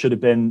Sanders should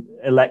have been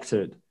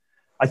elected.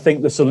 I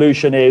think the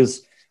solution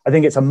is, I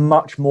think it's a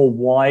much more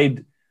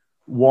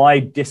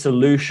wide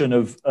dissolution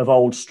of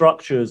old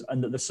structures,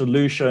 and that the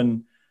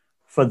solution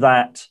for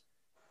that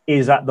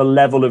is at the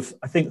level of,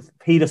 I think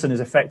Peterson is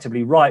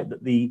effectively right,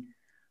 that the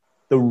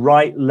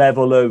right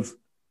level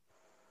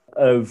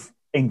of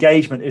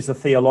engagement is the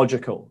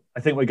theological. I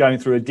think we're going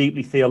through a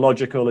deeply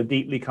theological, a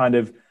deeply kind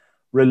of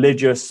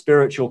religious,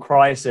 spiritual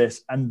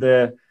crisis, and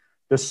the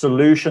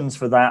solutions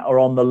for that are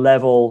on the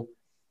level,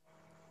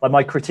 like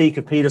my critique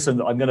of Peterson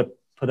that I'm going to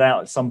put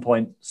out at some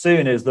point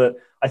soon is that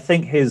I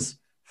think his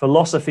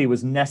philosophy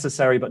was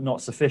necessary but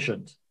not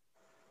sufficient.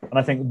 And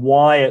I think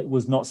why it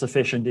was not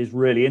sufficient is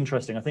really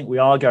interesting. I think we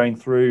are going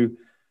through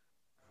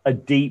a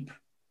deep,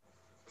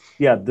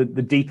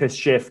 the deepest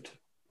shift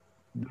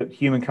that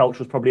human culture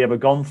has probably ever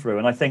gone through.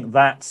 And I think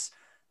that's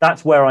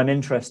where I'm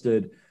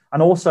interested.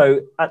 And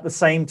also at the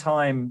same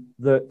time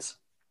that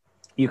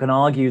you can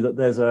argue that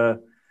there's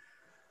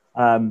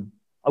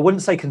I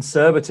wouldn't say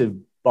conservative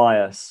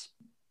bias.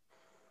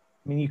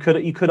 I mean, you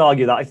could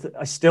argue that.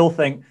 I still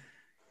think,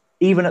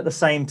 even at the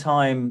same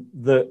time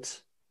that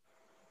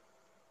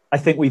I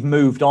think we've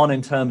moved on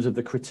in terms of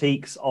the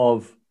critiques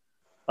of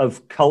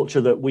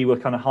culture that we were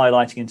kind of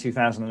highlighting in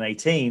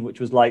 2018, which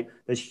was like,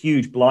 there's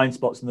huge blind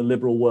spots in the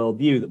liberal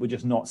worldview that we're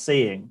just not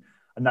seeing.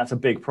 And that's a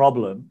big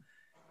problem.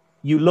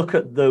 You look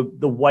at the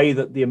way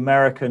that the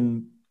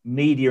American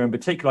media in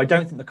particular, I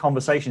don't think the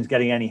conversation is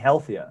getting any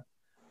healthier.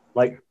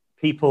 Like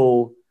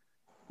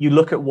you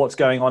look at what's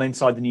going on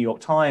inside the New York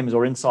Times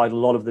or inside a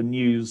lot of the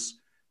news,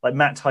 like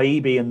Matt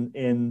Taibbi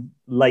in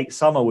late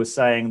summer was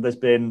saying there's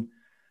been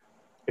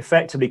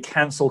effectively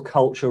cancel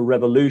culture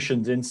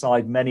revolutions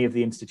inside many of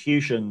the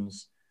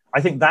institutions.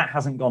 I think that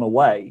hasn't gone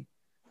away.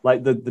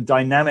 Like the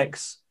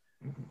dynamics.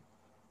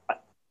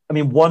 I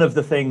mean, one of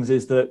the things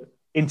is that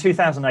in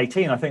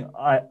 2018, I think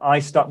I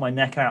stuck my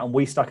neck out and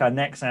we stuck our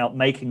necks out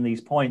making these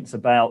points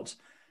about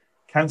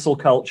cancel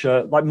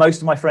culture. Like most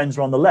of my friends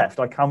are on the left.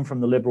 I come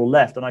from the liberal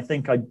left. And I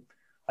think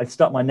I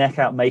stuck my neck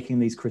out making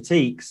these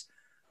critiques.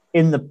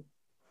 In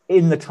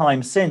the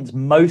time since,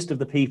 most of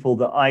the people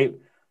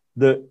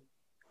that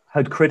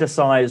had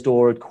criticized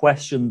or had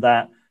questioned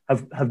that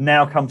have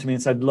now come to me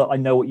and said, look, I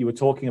know what you were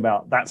talking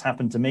about. That's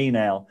happened to me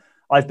now.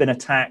 I've been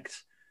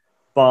attacked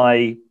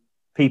by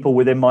people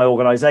within my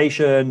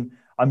organization.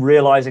 I'm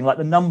realizing like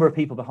the number of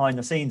people behind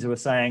the scenes who are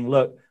saying,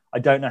 look, I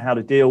don't know how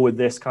to deal with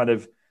this kind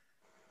of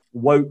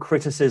woke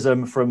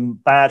criticism from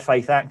bad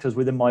faith actors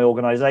within my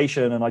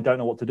organization, and I don't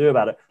know what to do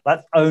about it.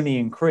 That's only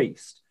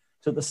increased.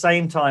 So at the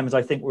same time as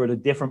I think we're at a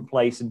different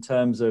place in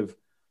terms of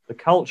the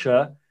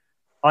culture,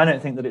 I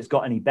don't think that it's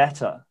got any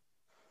better.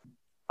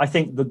 I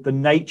think that the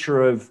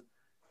nature of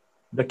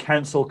the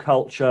cancel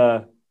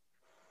culture,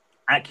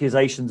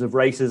 accusations of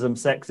racism,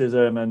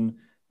 sexism, and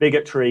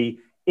bigotry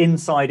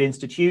inside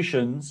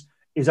institutions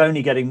is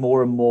only getting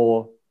more and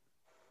more.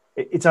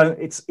 It's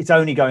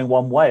only going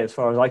one way as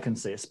far as I can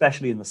see,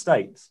 especially in the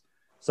States.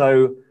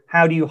 So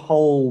how do you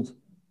hold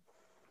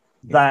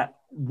that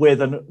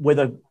with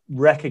a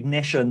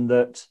recognition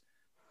that?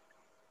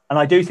 And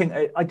I do think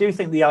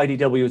the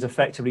IDW was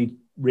effectively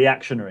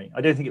reactionary.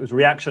 I don't think it was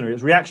reactionary. It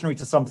was reactionary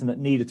to something that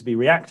needed to be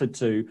reacted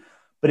to,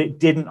 but it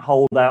didn't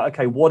hold out,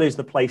 okay, what is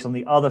the place on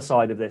the other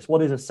side of this?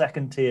 What is a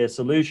second tier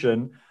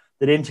solution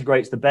that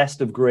integrates the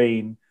best of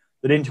green,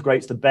 that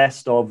integrates the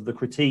best of the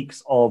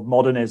critiques of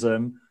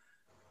modernism?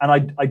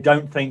 And I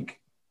don't think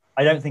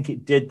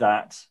it did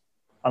that.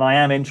 And I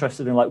am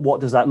interested in like,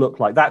 what does that look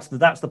like? That's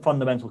the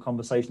fundamental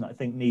conversation that I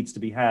think needs to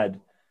be had.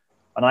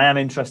 And I am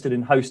interested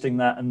in hosting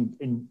that and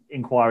in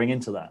inquiring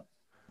into that.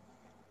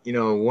 You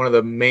know, one of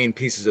the main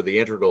pieces of the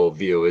integral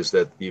view is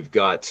that you've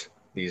got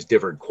these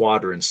different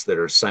quadrants that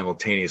are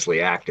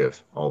simultaneously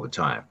active all the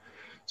time.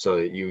 So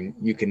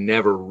you can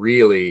never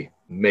really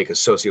make a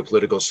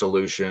socio-political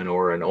solution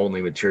or an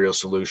only material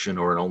solution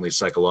or an only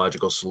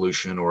psychological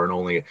solution or an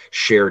only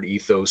shared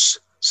ethos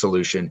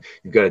solution.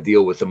 You've got to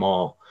deal with them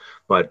all.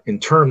 But in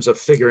terms of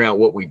figuring out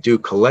what we do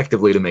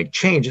collectively to make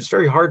change, it's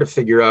very hard to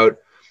figure out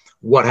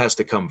what has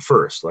to come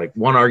first. Like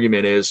one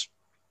argument is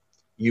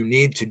you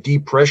need to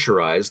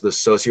depressurize the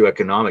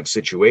socioeconomic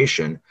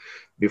situation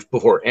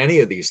before any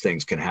of these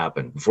things can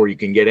happen, before you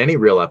can get any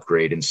real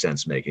upgrade in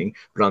sense making.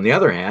 But on the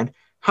other hand,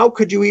 how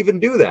could you even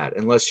do that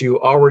unless you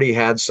already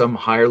had some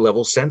higher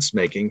level sense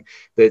making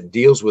that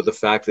deals with the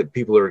fact that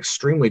people are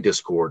extremely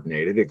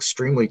discoordinated,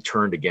 extremely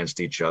turned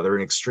against each other,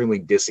 and extremely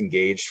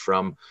disengaged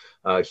from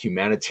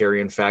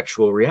humanitarian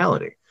factual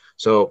reality?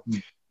 So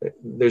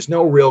there's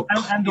no real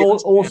and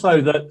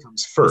also that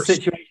the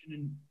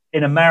situation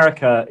in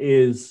America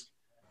is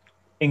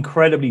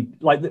incredibly,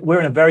 like, we're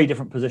in a very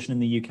different position in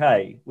the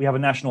UK. We have a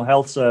national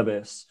health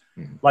service.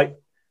 Like,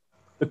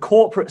 the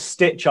corporate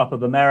stitch up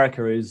of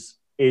America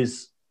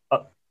is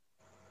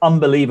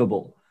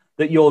unbelievable.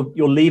 That you're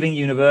leaving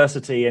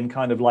university and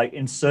kind of like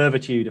in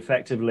servitude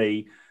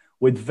effectively,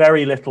 with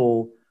very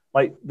little,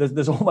 like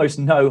there's almost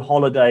no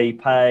holiday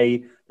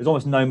pay, there's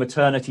almost no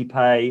maternity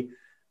pay,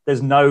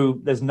 there's no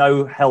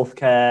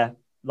healthcare,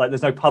 like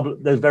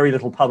there's very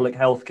little public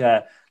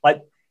healthcare.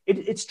 Like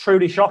it's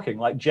truly shocking.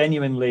 Like,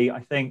 genuinely, I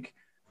think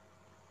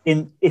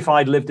if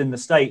I'd lived in the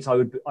States, I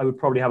would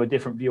probably have a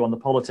different view on the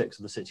politics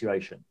of the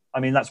situation. I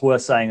mean, that's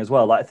worth saying as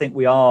well. Like, I think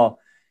we are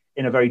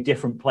in a very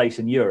different place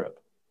in Europe.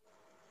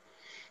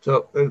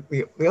 So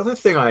the other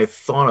thing I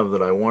thought of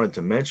that I wanted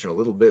to mention a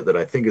little bit, that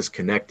I think is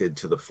connected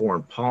to the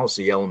foreign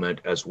policy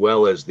element, as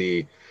well as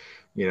the,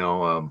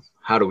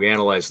 how do we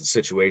analyze the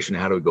situation,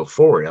 how do we go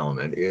forward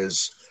element,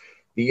 is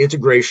the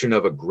integration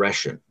of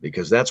aggression,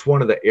 because that's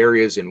one of the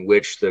areas in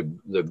which the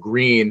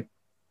green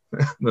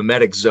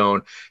mimetic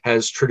zone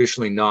has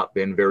traditionally not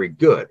been very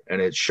good.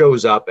 And it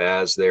shows up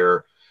as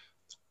their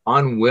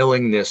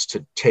unwillingness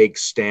to take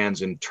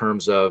stands in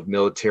terms of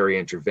military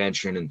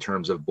intervention, in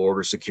terms of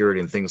border security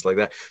and things like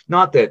that.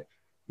 Not that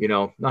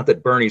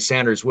Bernie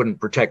Sanders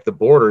wouldn't protect the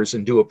borders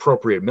and do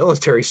appropriate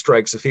military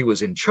strikes if he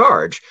was in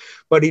charge,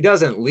 but he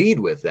doesn't lead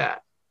with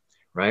that,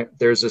 right?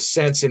 There's a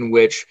sense in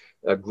which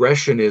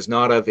aggression is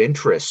not of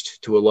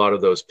interest to a lot of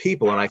those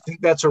people. And I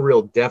think that's a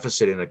real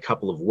deficit in a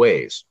couple of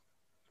ways.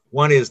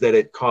 One is that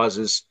it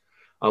causes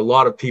a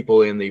lot of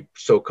people in the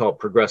so-called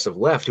progressive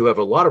left, who have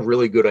a lot of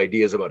really good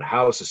ideas about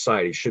how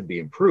society should be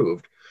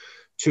improved,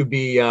 to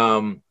be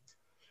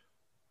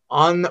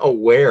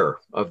unaware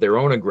of their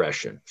own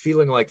aggression,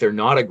 feeling like they're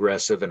not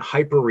aggressive and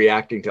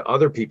hyper-reacting to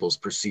other people's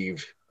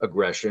perceived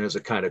aggression as a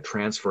kind of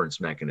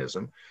transference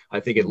mechanism. I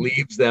think it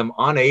leaves them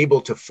unable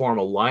to form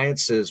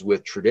alliances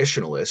with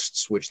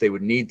traditionalists, which they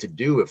would need to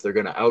do if they're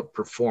going to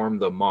outperform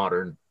the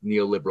modern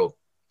neoliberal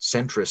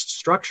centrist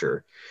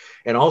structure.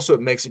 And also,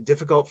 it makes it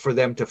difficult for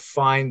them to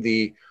find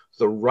the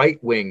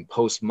right-wing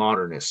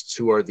postmodernists,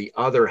 who are the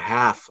other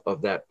half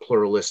of that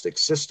pluralistic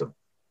system,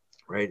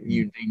 right?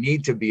 They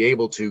need to be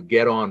able to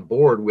get on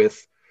board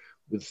with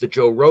the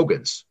Joe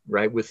Rogans,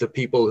 right? With the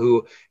people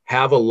who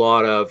have a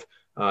lot of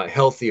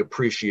healthy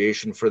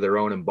appreciation for their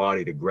own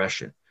embodied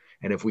aggression.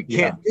 And if we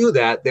can't do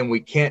that, then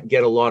we can't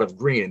get a lot of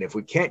green. And if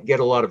we can't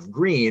get a lot of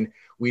green,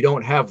 we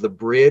don't have the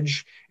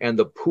bridge and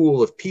the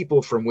pool of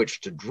people from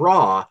which to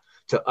draw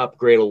to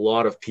upgrade a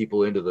lot of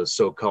people into the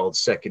so-called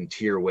second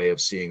tier way of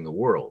seeing the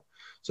world.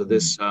 So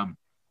this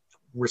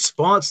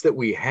response that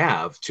we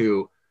have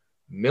to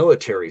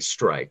military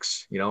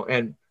strikes,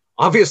 and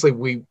obviously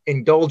we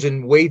indulge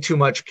in way too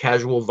much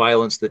casual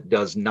violence that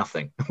does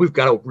nothing. We've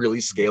got to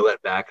really scale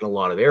that back in a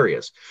lot of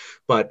areas.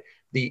 But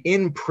the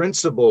in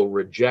principle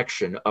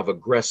rejection of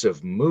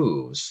aggressive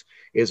moves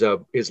is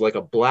like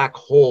a black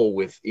hole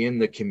within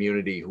the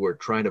community who are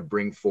trying to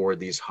bring forward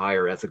these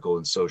higher ethical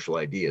and social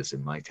ideas,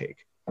 in my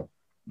take.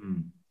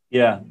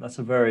 Yeah, that's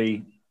a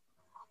very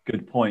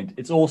good point.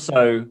 It's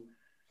also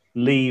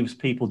leaves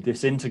people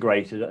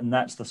disintegrated, and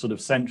that's the sort of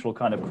central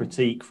kind of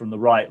critique from the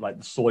right, like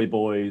the soy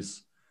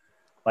boys.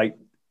 Like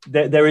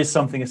there is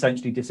something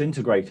essentially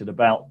disintegrated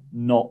about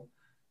not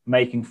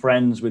making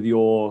friends with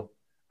your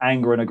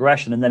anger and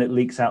aggression, and then it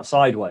leaks out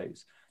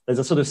sideways. There's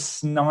a sort of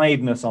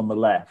snideness on the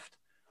left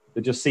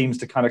that just seems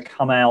to kind of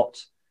come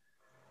out.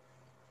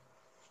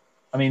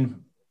 I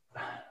mean,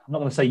 I'm not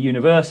going to say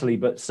universally,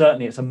 but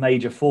certainly it's a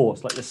major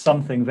force. Like, there's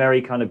something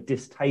very kind of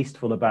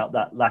distasteful about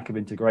that lack of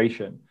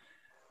integration.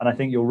 And I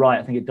think you're right.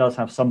 I think it does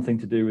have something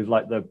to do with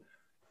like the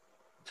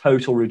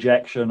total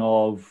rejection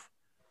of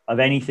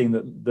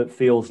anything that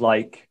feels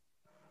like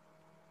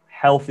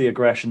healthy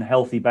aggression,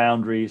 healthy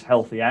boundaries,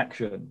 healthy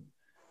action.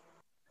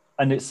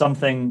 And it's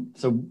something,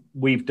 so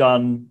we've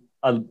done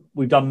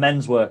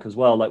men's work as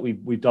well. Like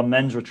we've done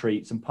men's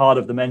retreats, and part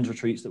of the men's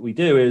retreats that we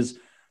do is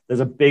there's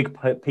a big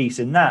piece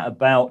in that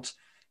about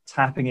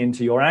tapping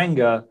into your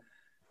anger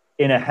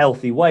in a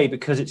healthy way,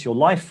 because it's your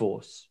life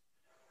force.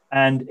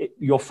 And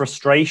your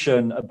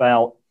frustration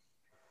about,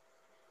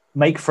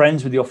 make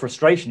friends with your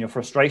frustration. Your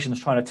frustration is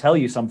trying to tell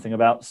you something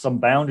about some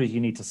boundaries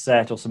you need to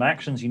set, or some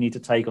actions you need to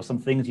take, or some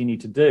things you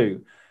need to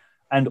do.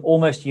 And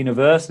almost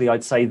universally,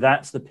 I'd say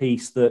that's the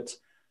piece that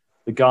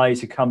the guys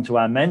who come to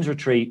our men's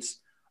retreats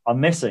are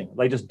missing.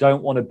 They just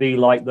don't want to be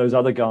like those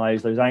other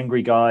guys, those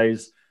angry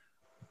guys.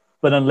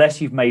 But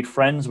unless you've made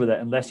friends with it,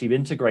 unless you've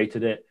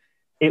integrated it,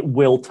 it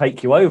will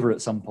take you over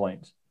at some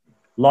point.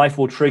 Life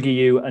will trigger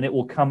you, and it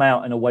will come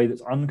out in a way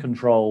that's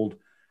uncontrolled,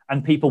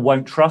 and people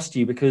won't trust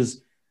you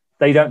because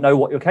they don't know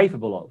what you're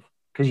capable of,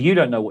 because you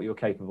don't know what you're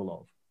capable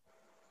of.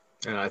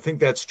 And I think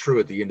that's true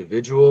at the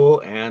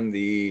individual and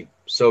the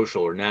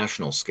social or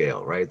national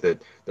scale, right?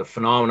 That the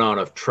phenomenon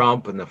of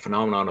Trump and the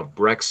phenomenon of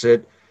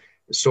Brexit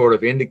sort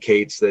of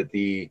indicates that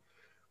the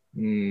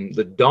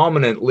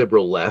dominant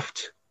liberal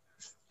left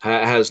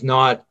has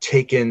not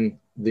taken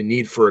the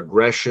need for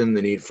aggression,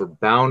 the need for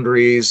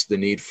boundaries, the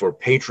need for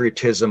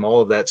patriotism,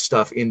 all of that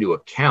stuff into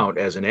account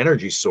as an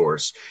energy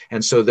source.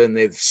 And so then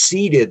they've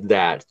ceded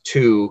that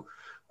to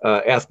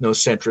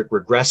ethnocentric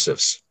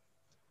regressives.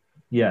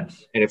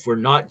 Yes. And if we're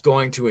not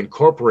going to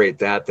incorporate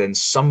that, then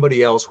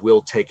somebody else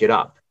will take it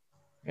up.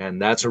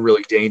 And that's a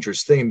really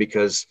dangerous thing,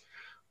 because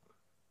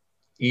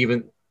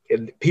even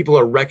people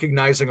are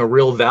recognizing a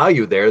real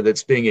value there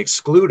that's being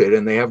excluded,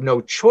 and they have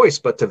no choice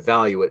but to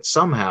value it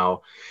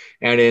somehow.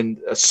 And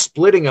in a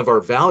splitting of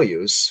our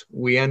values,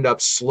 we end up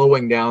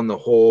slowing down the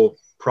whole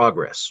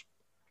progress.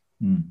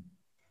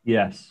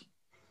 Yes.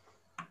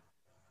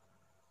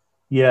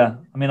 Yeah.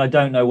 I mean, I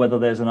don't know whether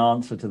there's an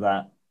answer to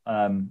that.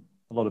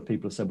 A lot of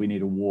people have said we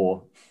need a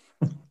war.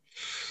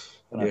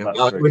 Yeah,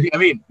 I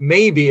mean,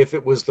 maybe if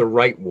it was the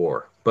right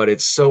war, but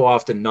it's so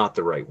often not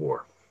the right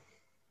war.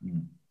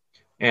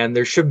 And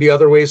there should be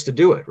other ways to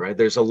do it, right?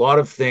 There's a lot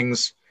of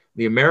things.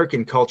 The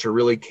American culture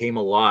really came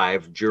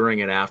alive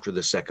during and after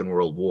the Second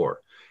World War.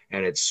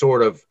 And it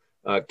sort of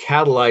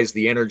catalyzed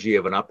the energy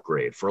of an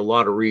upgrade for a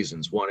lot of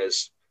reasons. One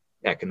is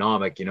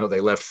economic. You know, they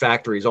left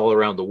factories all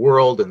around the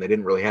world and they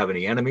didn't really have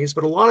any enemies.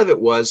 But a lot of it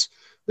was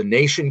the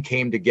nation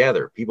came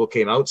together. People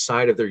came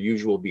outside of their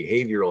usual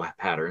behavioral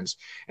patterns,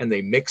 and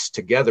they mixed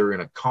together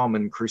in a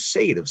common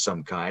crusade of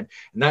some kind.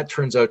 And that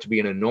turns out to be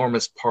an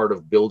enormous part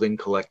of building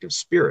collective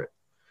spirit.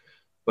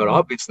 But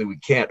obviously, we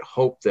can't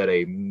hope that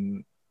a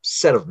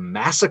set of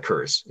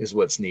massacres is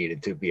what's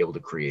needed to be able to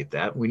create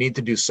that. We need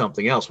to do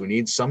something else. We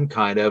need some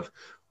kind of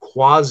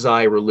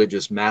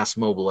quasi-religious mass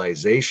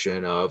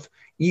mobilization of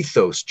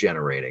ethos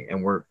generating.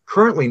 And we're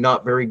currently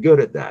not very good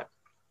at that.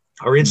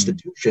 Our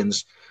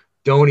institutions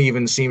don't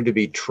even seem to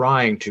be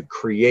trying to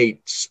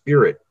create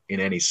spirit in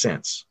any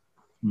sense.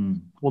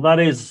 Well, that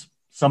is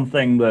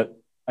something that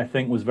I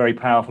think was very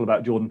powerful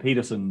about Jordan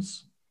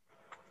Peterson's,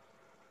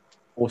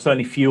 or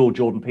certainly fueled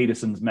Jordan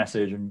Peterson's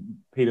message and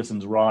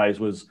Peterson's rise,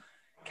 was,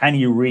 can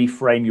you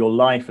reframe your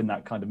life in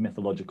that kind of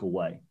mythological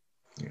way?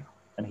 Yeah.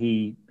 And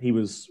he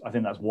was, I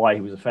think that's why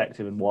he was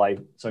effective and why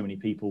so many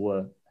people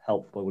were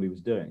helped by what he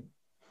was doing.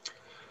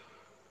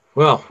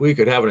 Well, we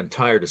could have an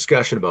entire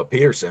discussion about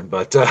Peterson,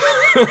 but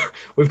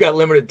we've got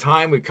limited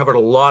time. We've covered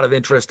a lot of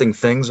interesting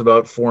things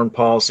about foreign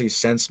policy,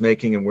 sense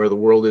making, and where the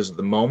world is at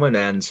the moment.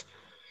 And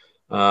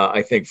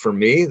I think for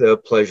me, the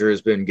pleasure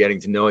has been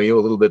getting to know you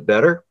a little bit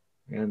better.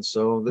 And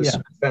so this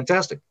is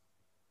fantastic.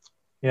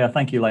 Yeah,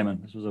 thank you, Layman.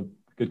 This was a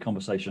good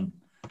conversation.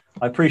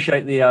 I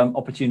appreciate the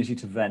opportunity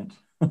to vent.